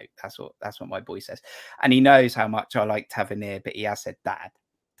my goat." That's what my boy says, and he knows how much I like Tavernier. But he has said, "Dad,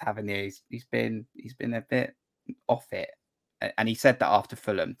 Tavernier, he's been a bit off it," and he said that after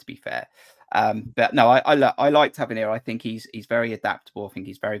Fulham. To be fair, but no, I like Tavernier. I think he's very adaptable. I think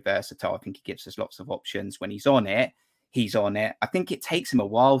he's very versatile. I think he gives us lots of options when he's on it. He's on it. I think it takes him a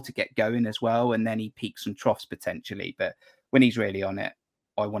while to get going as well, and then he peaks and troughs potentially. But when he's really on it,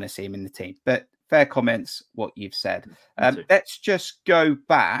 I want to see him in the team. But fair comments, what you've said. Let's just go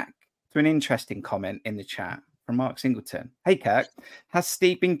back to an interesting comment in the chat from Mark Singleton. Hey, Kirk, has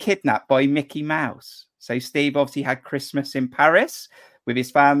Steve been kidnapped by Mickey Mouse? So Steve obviously had Christmas in Paris with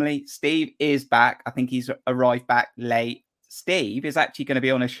his family. Steve is back. I think he's arrived back late. Steve is actually going to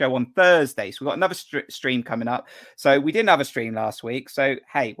be on a show on Thursday. So we've got another stream coming up. So we didn't have a stream last week. So,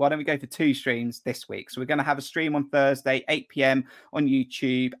 hey, why don't we go for 2 streams this week? So we're going to have a stream on Thursday, 8 p.m. on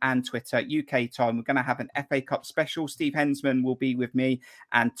YouTube and Twitter, UK time. We're going to have an FA Cup special. Steve Hensman will be with me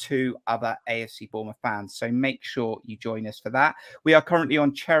and 2 other AFC Bournemouth fans. So make sure you join us for that. We are currently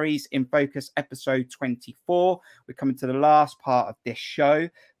on Cherries in Focus episode 24. We're coming to the last part of this show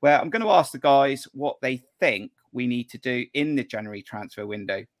where I'm going to ask the guys what they think we need to do in the January transfer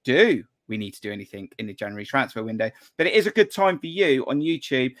window. Do we need to do anything in the January transfer window? But it is a good time for you on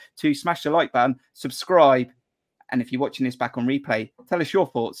YouTube to smash the like button, subscribe, and if you're watching this back on replay, tell us your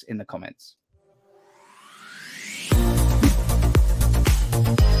thoughts in the comments.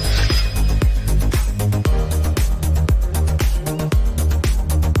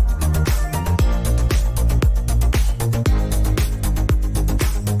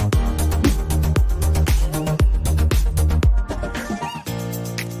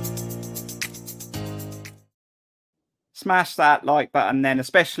 smash that like button then,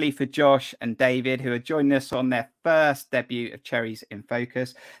 especially for Josh and David, who are joining us on their first debut of Cherries in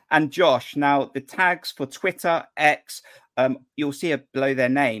Focus. And Josh, now the tags for Twitter, X, you'll see it below their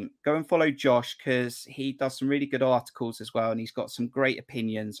name. Go and follow Josh because he does some really good articles as well, and he's got some great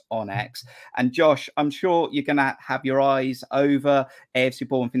opinions on X. And Josh, I'm sure you're going to have your eyes over AFC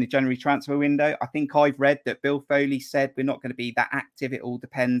Bournemouth in the January transfer window. I think I've read that Bill Foley said we're not going to be that active. It all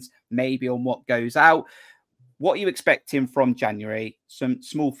depends maybe on what goes out. What are you expecting from January? Some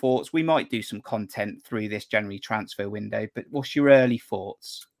small thoughts. We might do some content through this January transfer window, but what's your early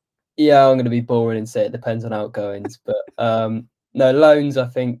thoughts? Yeah, I'm going to be boring and say it depends on outgoings, but no, loans I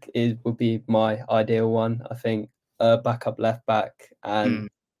think would be my ideal one. I think backup left back and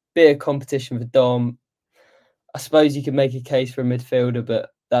bit of competition for Dom. I suppose you could make a case for a midfielder,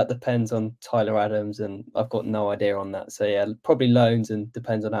 but that depends on Tyler Adams, and I've got no idea on that. So yeah, probably loans and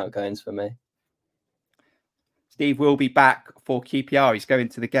depends on outgoings for me. Steve will be back for QPR. He's going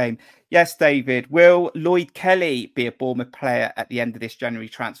to the game. Yes, David. Will Lloyd Kelly be a Bournemouth player at the end of this January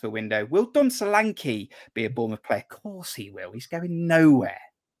transfer window? Will Dom Solanke be a Bournemouth player? Of course he will. He's going nowhere.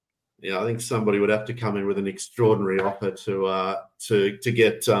 Yeah, I think somebody would have to come in with an extraordinary offer to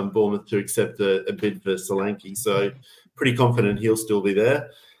get Bournemouth to accept a bid for Solanke. So pretty confident he'll still be there.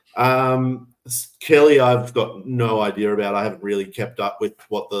 Kelly, I've got no idea about. I haven't really kept up with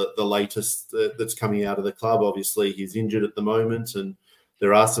what the latest that's coming out of the club. Obviously, he's injured at the moment, and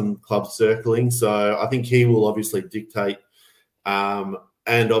there are some clubs circling. So I think he will obviously dictate. And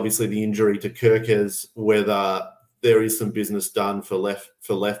obviously, the injury to Kirkes, whether there is some business done for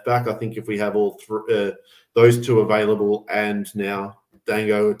left back. I think if we have all those two available, and now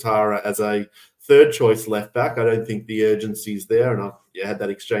Dango Ouattara as a third choice left back, I don't think the urgency is there. And I had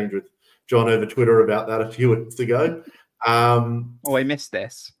that exchange with John over Twitter about that a few weeks ago. I missed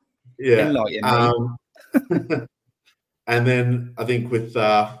this. Yeah. Enlighten me. And then I think with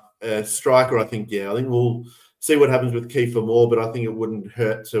striker, I think we'll see what happens with Kiefer Moore, but I think it wouldn't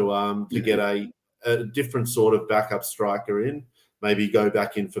hurt to get a different sort of backup striker in. Maybe go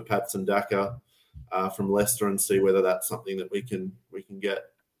back in for Patson Daka from Leicester and see whether that's something that we can get.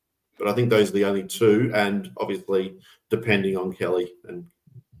 But I think those are the only two, and obviously depending on Kelly. And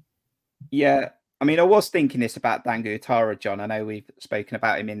yeah, I mean, I was thinking this about Dango Ouattara, John. I know we've spoken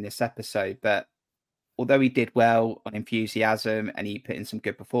about him in this episode, but although he did well on enthusiasm and he put in some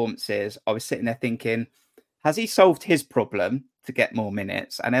good performances, I was sitting there thinking, has he solved his problem to get more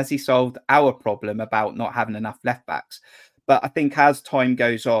minutes? And has he solved our problem about not having enough left backs? But I think as time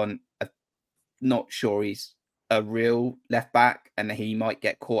goes on, I'm not sure he's a real left back, and he might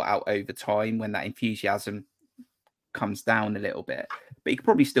get caught out over time when that enthusiasm comes down a little bit. But he could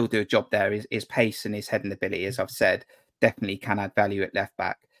probably still do a job there. His pace and his heading ability, as I've said, definitely can add value at left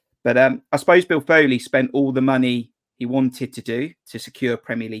back. But I suppose Bill Foley spent all the money he wanted to do to secure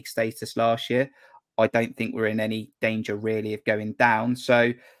Premier League status last year. I don't think we're in any danger really of going down.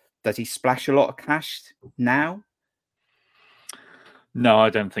 So does he splash a lot of cash now? No, I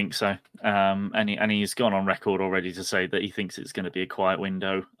don't think so. And he's gone on record already to say that he thinks it's going to be a quiet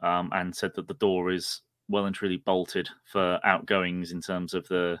window, and said that the door is well and truly bolted for outgoings in terms of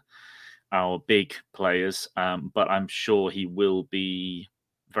our big players. But I'm sure he will be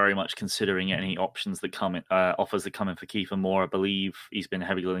very much considering any options that come in, offers that come in for Kiefer Moore. I believe he's been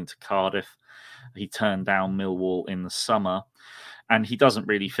heavily linked to Cardiff. He turned down Millwall in the summer, and he doesn't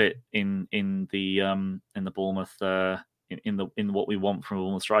really fit in the Bournemouth in what we want from a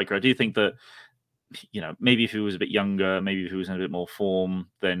Bournemouth striker. I do think that, maybe if he was a bit younger, maybe if he was in a bit more form,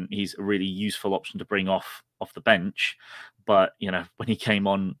 then he's a really useful option to bring off the bench. But, when he came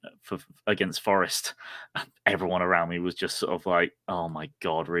on against Forest, everyone around me was just sort of like, oh my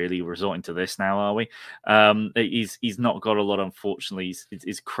God, really? We're resorting to this now, are we? He's not got a lot, unfortunately.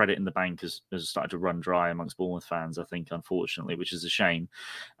 His credit in the bank has started to run dry amongst Bournemouth fans, I think, unfortunately, which is a shame.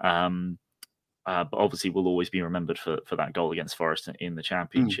 But obviously will always be remembered for that goal against Forest in the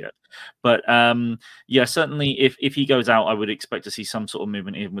Championship. But certainly if he goes out, I would expect to see some sort of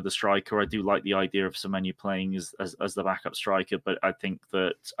movement even with the striker. I do like the idea of Semenyo playing as the backup striker, but I think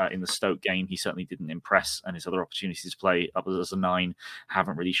that in the Stoke game, he certainly didn't impress, and his other opportunities to play up as a 9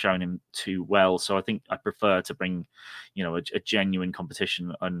 haven't really shown him too well. So I think I prefer to bring, a genuine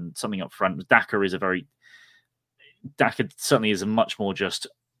competition and something up front. Daka certainly is a much more just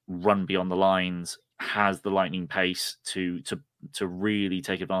run beyond the lines, has the lightning pace to really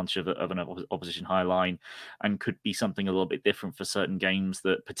take advantage of an opposition high line, and could be something a little bit different for certain games,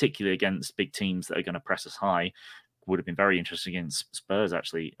 that particularly against big teams that are going to press us high, would have been very interesting against Spurs,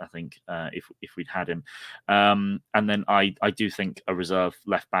 actually, I think, if we'd had him. And then I do think a reserve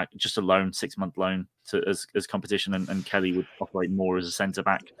left back, just a loan, 6-month loan as competition, and Kelly would operate more as a centre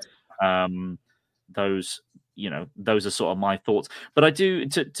back. Those are sort of my thoughts. But I do,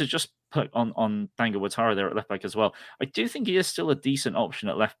 to just put on Dango Ouattara there at left back as well, I do think he is still a decent option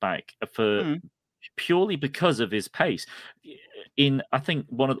at left back for purely because of his pace. I think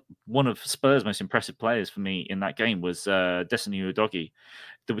one of Spurs' most impressive players for me in that game was Destiny Udogie.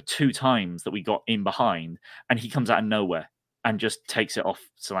 There were 2 times that we got in behind, and he comes out of nowhere and just takes it off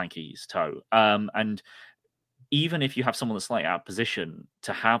Solanke's toe. And even if you have someone that's slightly out of position,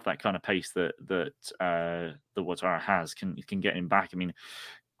 to have that kind of pace that Ouattara has can get him back. I mean,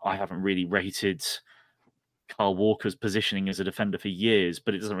 I haven't really rated Kyle Walker's positioning as a defender for years,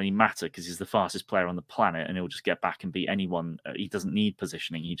 but it doesn't really matter because he's the fastest player on the planet and he'll just get back and beat anyone. He doesn't need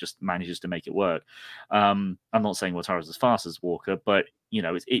positioning. He just manages to make it work. I'm not saying Ouattara's as fast as Walker, but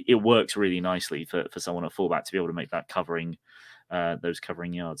it works really nicely for someone at fullback to be able to make that covering, those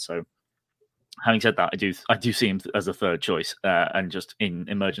covering yards. So having said that, I do see him as a third choice and just in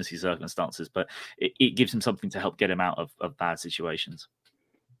emergency circumstances, but it gives him something to help get him out of bad situations.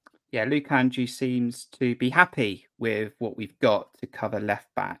 Yeah, Luke Andrew seems to be happy with what we've got to cover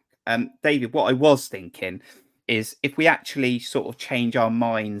left back. David, what I was thinking is if we actually sort of change our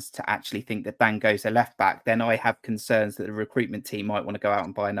minds to actually think that Dango's a left back, then I have concerns that the recruitment team might want to go out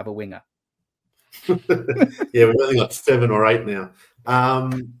and buy another winger. Yeah, we've only got 7 or 8 now.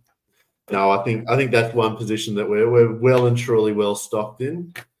 No, I think that's one position that we're well and truly well stocked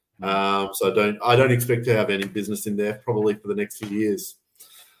in. So I don't expect to have any business in there probably for the next few years.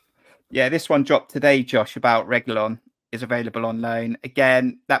 Yeah, this one dropped today, Josh, about Reguilón is available on loan.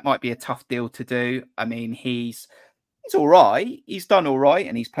 Again, that might be a tough deal to do. I mean, he's all right. He's done all right,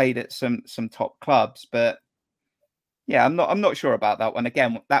 and he's played at some top clubs. But yeah, I'm not sure about that one.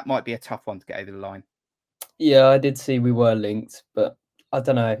 Again, that might be a tough one to get over the line. Yeah, I did see we were linked, but I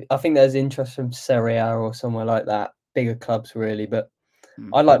don't know. I think there's interest from Serie A or somewhere like that, bigger clubs really. But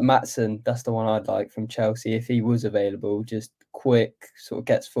I like Maatsen. That's the one I'd like from Chelsea if he was available. Just quick, sort of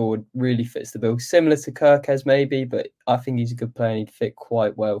gets forward, really fits the bill. Similar to Kirkes maybe, but I think he's a good player and he'd fit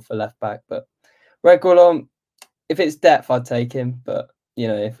quite well for left back. But Reguilón, if it's depth, I'd take him. But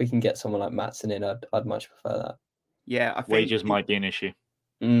if we can get someone like Maatsen in, I'd much prefer that. Yeah, I think wages might be an issue.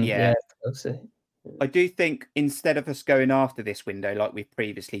 Yeah, we'll see. I do think instead of us going after this window like we've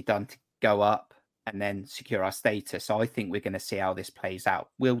previously done to go up and then secure our status, I think we're going to see how this plays out.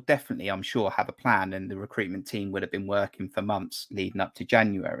 We'll definitely, I'm sure, have a plan, and the recruitment team would have been working for months leading up to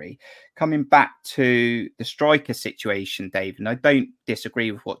January. Coming back to the striker situation, Dave, and I don't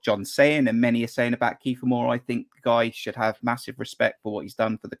disagree with what John's saying and many are saying about Kiefer Moore. I think the guy should have massive respect for what he's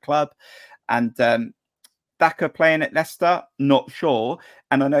done for the club. And Daka playing at Leicester, not sure.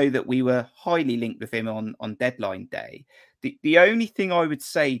 And I know that we were highly linked with him on deadline day. The only thing I would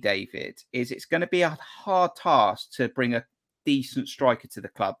say, David, is it's going to be a hard task to bring a decent striker to the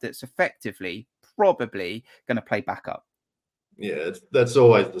club that's effectively probably going to play backup. Yeah, that's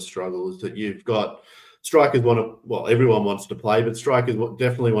always the struggle, is that you've got strikers everyone wants to play, but strikers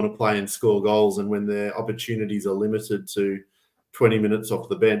definitely want to play and score goals. And when their opportunities are limited to 20 minutes off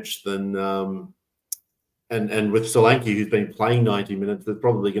the bench, then and with Solanke, who's been playing 90 minutes, there's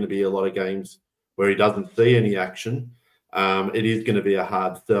probably going to be a lot of games where he doesn't see any action. It is going to be a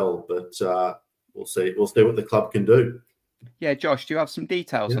hard sell, but we'll see. We'll see what the club can do. Yeah, Josh, do you have some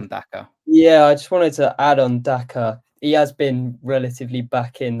details on Daka? Yeah, I just wanted to add on Daka. He has been relatively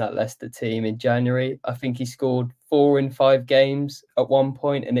back in that Leicester team in January. I think he scored 4 in 5 games at one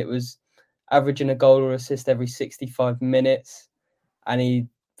point, and it was averaging a goal or assist every 65 minutes. And I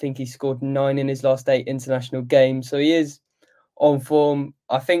think he scored 9 in his last 8 international games. So he is on form.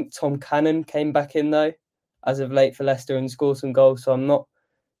 I think Tom Cannon came back in, though, as of late for Leicester and scored some goals. So I'm not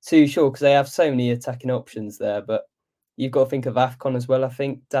too sure because they have so many attacking options there. But you've got to think of AFCON as well. I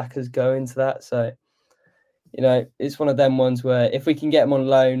think Daka's going to that. So, it's one of them ones where if we can get him on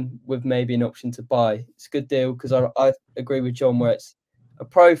loan with maybe an option to buy, it's a good deal because I agree with John where it's a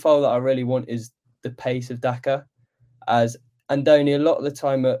profile that I really want is the pace of Daka. As Andoni, a lot of the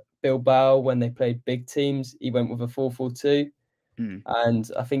time at Bilbao when they played big teams, he went with a 4-4-2. And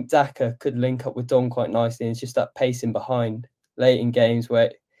I think Daka could link up with Don quite nicely. And it's just that pacing behind late in games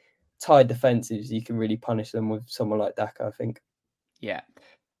where tied defenses, you can really punish them with someone like Daka, I think. Yeah.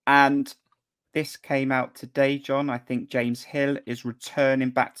 And this came out today, John. I think James Hill is returning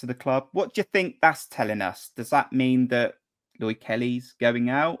back to the club. What do you think that's telling us? Does that mean that Lloyd Kelly's going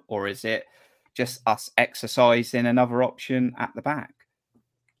out, or is it just us exercising another option at the back?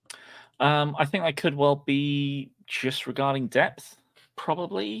 I think that could well be just regarding depth,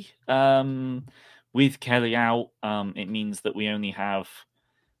 probably. With Kelly out, it means that we only have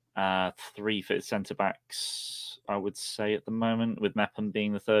 3 fit centre backs, I would say, at the moment, with Mepham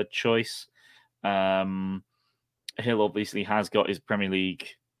being the third choice. Hill obviously has got his Premier League.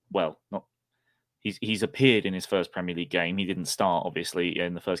 Well, not. He's appeared in his first Premier League game. He didn't start, obviously,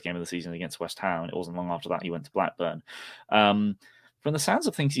 in the first game of the season against West Ham. It wasn't long after that he went to Blackburn. From the sounds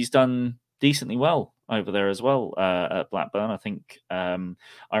of things, he's done decently well over there as well at Blackburn. I think I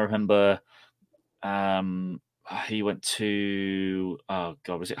remember he went to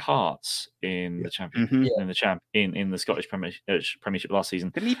was it Hearts in the Championship in the Scottish Premiership last season?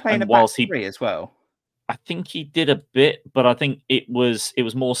 Didn't he play in a back three as well? I think he did a bit, but I think it was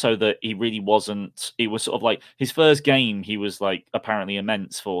more so that he really wasn't. It was sort of like his first game. He was like apparently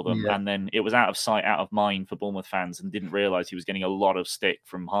immense for them, and then it was out of sight, out of mind for Bournemouth fans, and didn't realise he was getting a lot of stick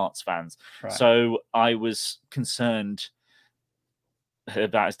from Hearts fans. Right. So I was concerned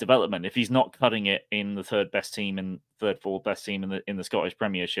about his development. If he's not cutting it in the third fourth best team in the Scottish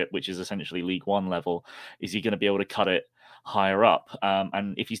Premiership, which is essentially League One level, is he going to be able to cut it higher up?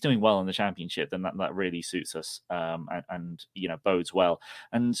 And if he's doing well in the Championship, then that really suits us, and bodes well.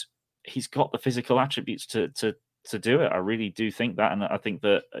 And he's got the physical attributes to do it. I really do think that, and I think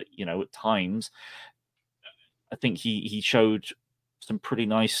that at times, I think he showed some pretty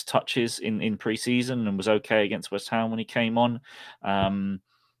nice touches in pre-season and was okay against West Ham when he came on.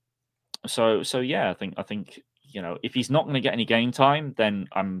 So yeah, I think if he's not going to get any game time, then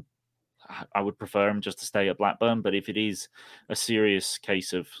I would prefer him just to stay at Blackburn. But if it is a serious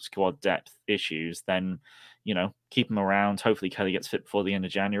case of squad depth issues, then keep him around. Hopefully Kelly gets fit before the end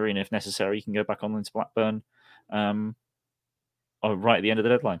of January, and if necessary, he can go back on into Blackburn right at the end of the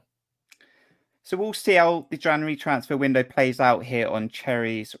deadline. So we'll see how the January transfer window plays out here on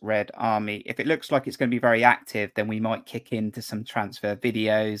Cherry's Red Army. If it looks like it's going to be very active, then we might kick into some transfer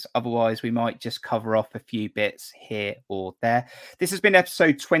videos. Otherwise, we might just cover off a few bits here or there. This has been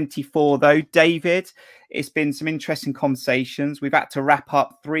episode 24, though. David, it's been some interesting conversations. We've had to wrap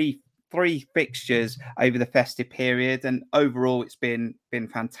up three fixtures over the festive period, and overall, it's been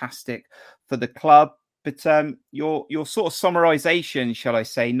fantastic for the club. But your sort of summarization, shall I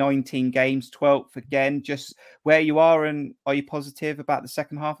say, 19 games, 12th again, just where you are, and are you positive about the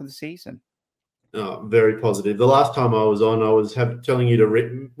second half of the season? Oh, very positive. The last time I was on, I was telling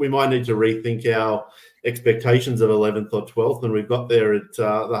you we might need to rethink our expectations of 11th or 12th, and we've got there at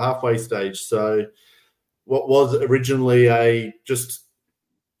the halfway stage. So what was originally a just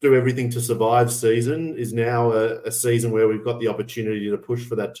do everything to survive season is now a season where we've got the opportunity to push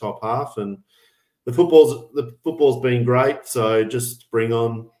for that top half, and the football's been great, so just bring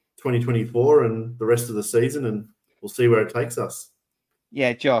on 2024 and the rest of the season, and we'll see where it takes us.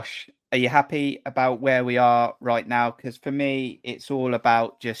 Yeah, Josh, are you happy about where we are right now? Because for me, it's all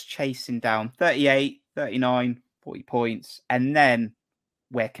about just chasing down 38, 39, 40 points, and then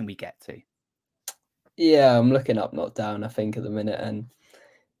where can we get to? Yeah, I'm looking up, not down, I think, at the minute, and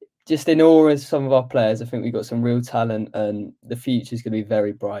just in awe of some of our players. I think we've got some real talent, and the future is going to be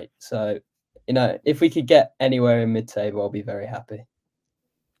very bright. So, if we could get anywhere in mid-table, I'll be very happy.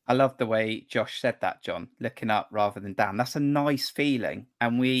 I love the way Josh said that, John, looking up rather than down. That's a nice feeling.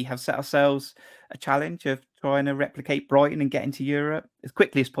 And we have set ourselves a challenge of trying to replicate Brighton and get into Europe as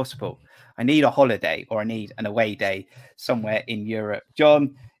quickly as possible. I need a holiday, or I need an away day somewhere in Europe.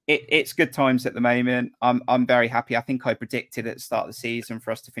 John, it's good times at the moment. I'm very happy. I think I predicted at the start of the season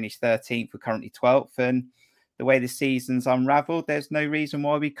for us to finish 13th. We're currently 12th. And the way the season's unraveled, there's no reason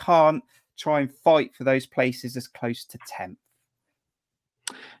why we can't try and fight for those places as close to 10th.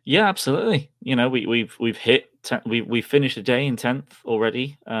 Yeah, absolutely. We've hit we've finished a day in 10th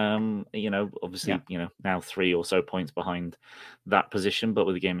already. Obviously, now 3 or so points behind that position, but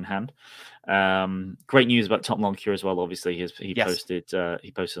with a game in hand. Great news about Tom Lonkeur as well. Obviously, he posted on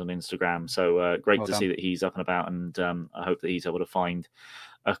Instagram. So great to see that he's up and about, and I hope that he's able to find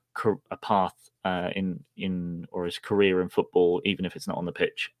a path or his career in football, even if it's not on the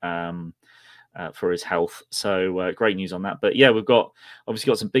pitch. For his health. So great news on that. But yeah, we've obviously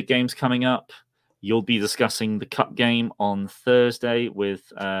got some big games coming up. You'll be discussing the cup game on Thursday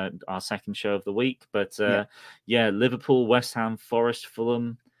with our second show of the week. But Liverpool, West Ham, Forest,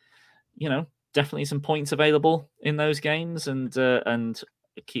 Fulham, definitely some points available in those games, and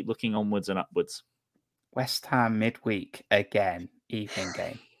keep looking onwards and upwards. West Ham midweek again, evening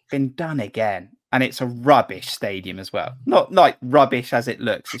game. Been done again. And it's a rubbish stadium as well. Not like rubbish as it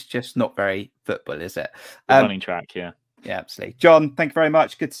looks. It's just not very football, is it? Running track, yeah. Yeah, absolutely. John, thank you very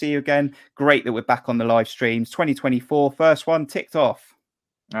much. Good to see you again. Great that we're back on the live streams. 2024, first one ticked off.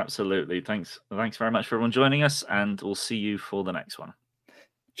 Absolutely. Thanks very much for everyone joining us, and we'll see you for the next one.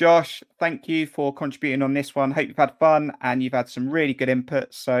 Josh, thank you for contributing on this one. Hope you've had fun and you've had some really good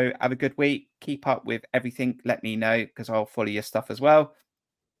input. So have a good week. Keep up with everything. Let me know because I'll follow your stuff as well.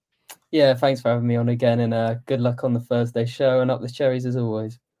 Yeah, thanks for having me on again, and good luck on the Thursday show, and up the cherries as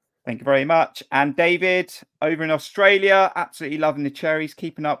always. Thank you very much. And David, over in Australia, absolutely loving the cherries,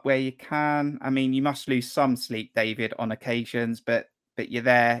 keeping up where you can. I mean, you must lose some sleep, David, on occasions, but you're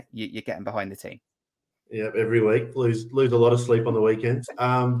there, you're getting behind the team. Yeah, every week lose a lot of sleep on the weekends.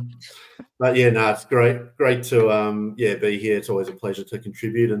 But yeah, no, it's great to be here. It's always a pleasure to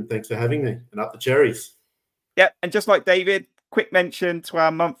contribute, and thanks for having me. And up the cherries. Yep, and just like David, quick mention to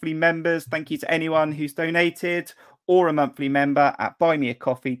our monthly members. Thank you to anyone who's donated or a monthly member at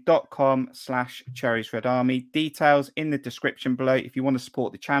buymeacoffee.com/cherriesredarmy. Details in the description below if you want to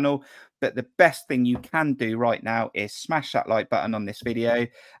support the channel. But the best thing you can do right now is smash that like button on this video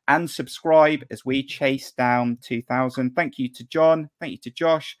and subscribe as we chase down 2,000. Thank you to John. Thank you to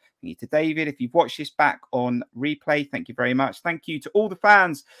Josh. Thank you to David. If you've watched this back on replay, thank you very much. Thank you to all the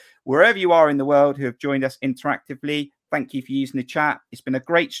fans, wherever you are in the world, who have joined us interactively. Thank you for using the chat. It's been a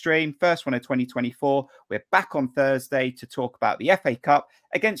great stream. First one of 2024. We're back on Thursday to talk about the FA Cup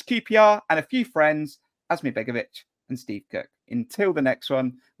against QPR and a few friends, Asmir Begovic and Steve Cook. Until the next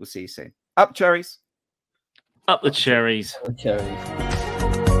one, we'll see you soon. Up cherries. Up the cherries. Up the cherries.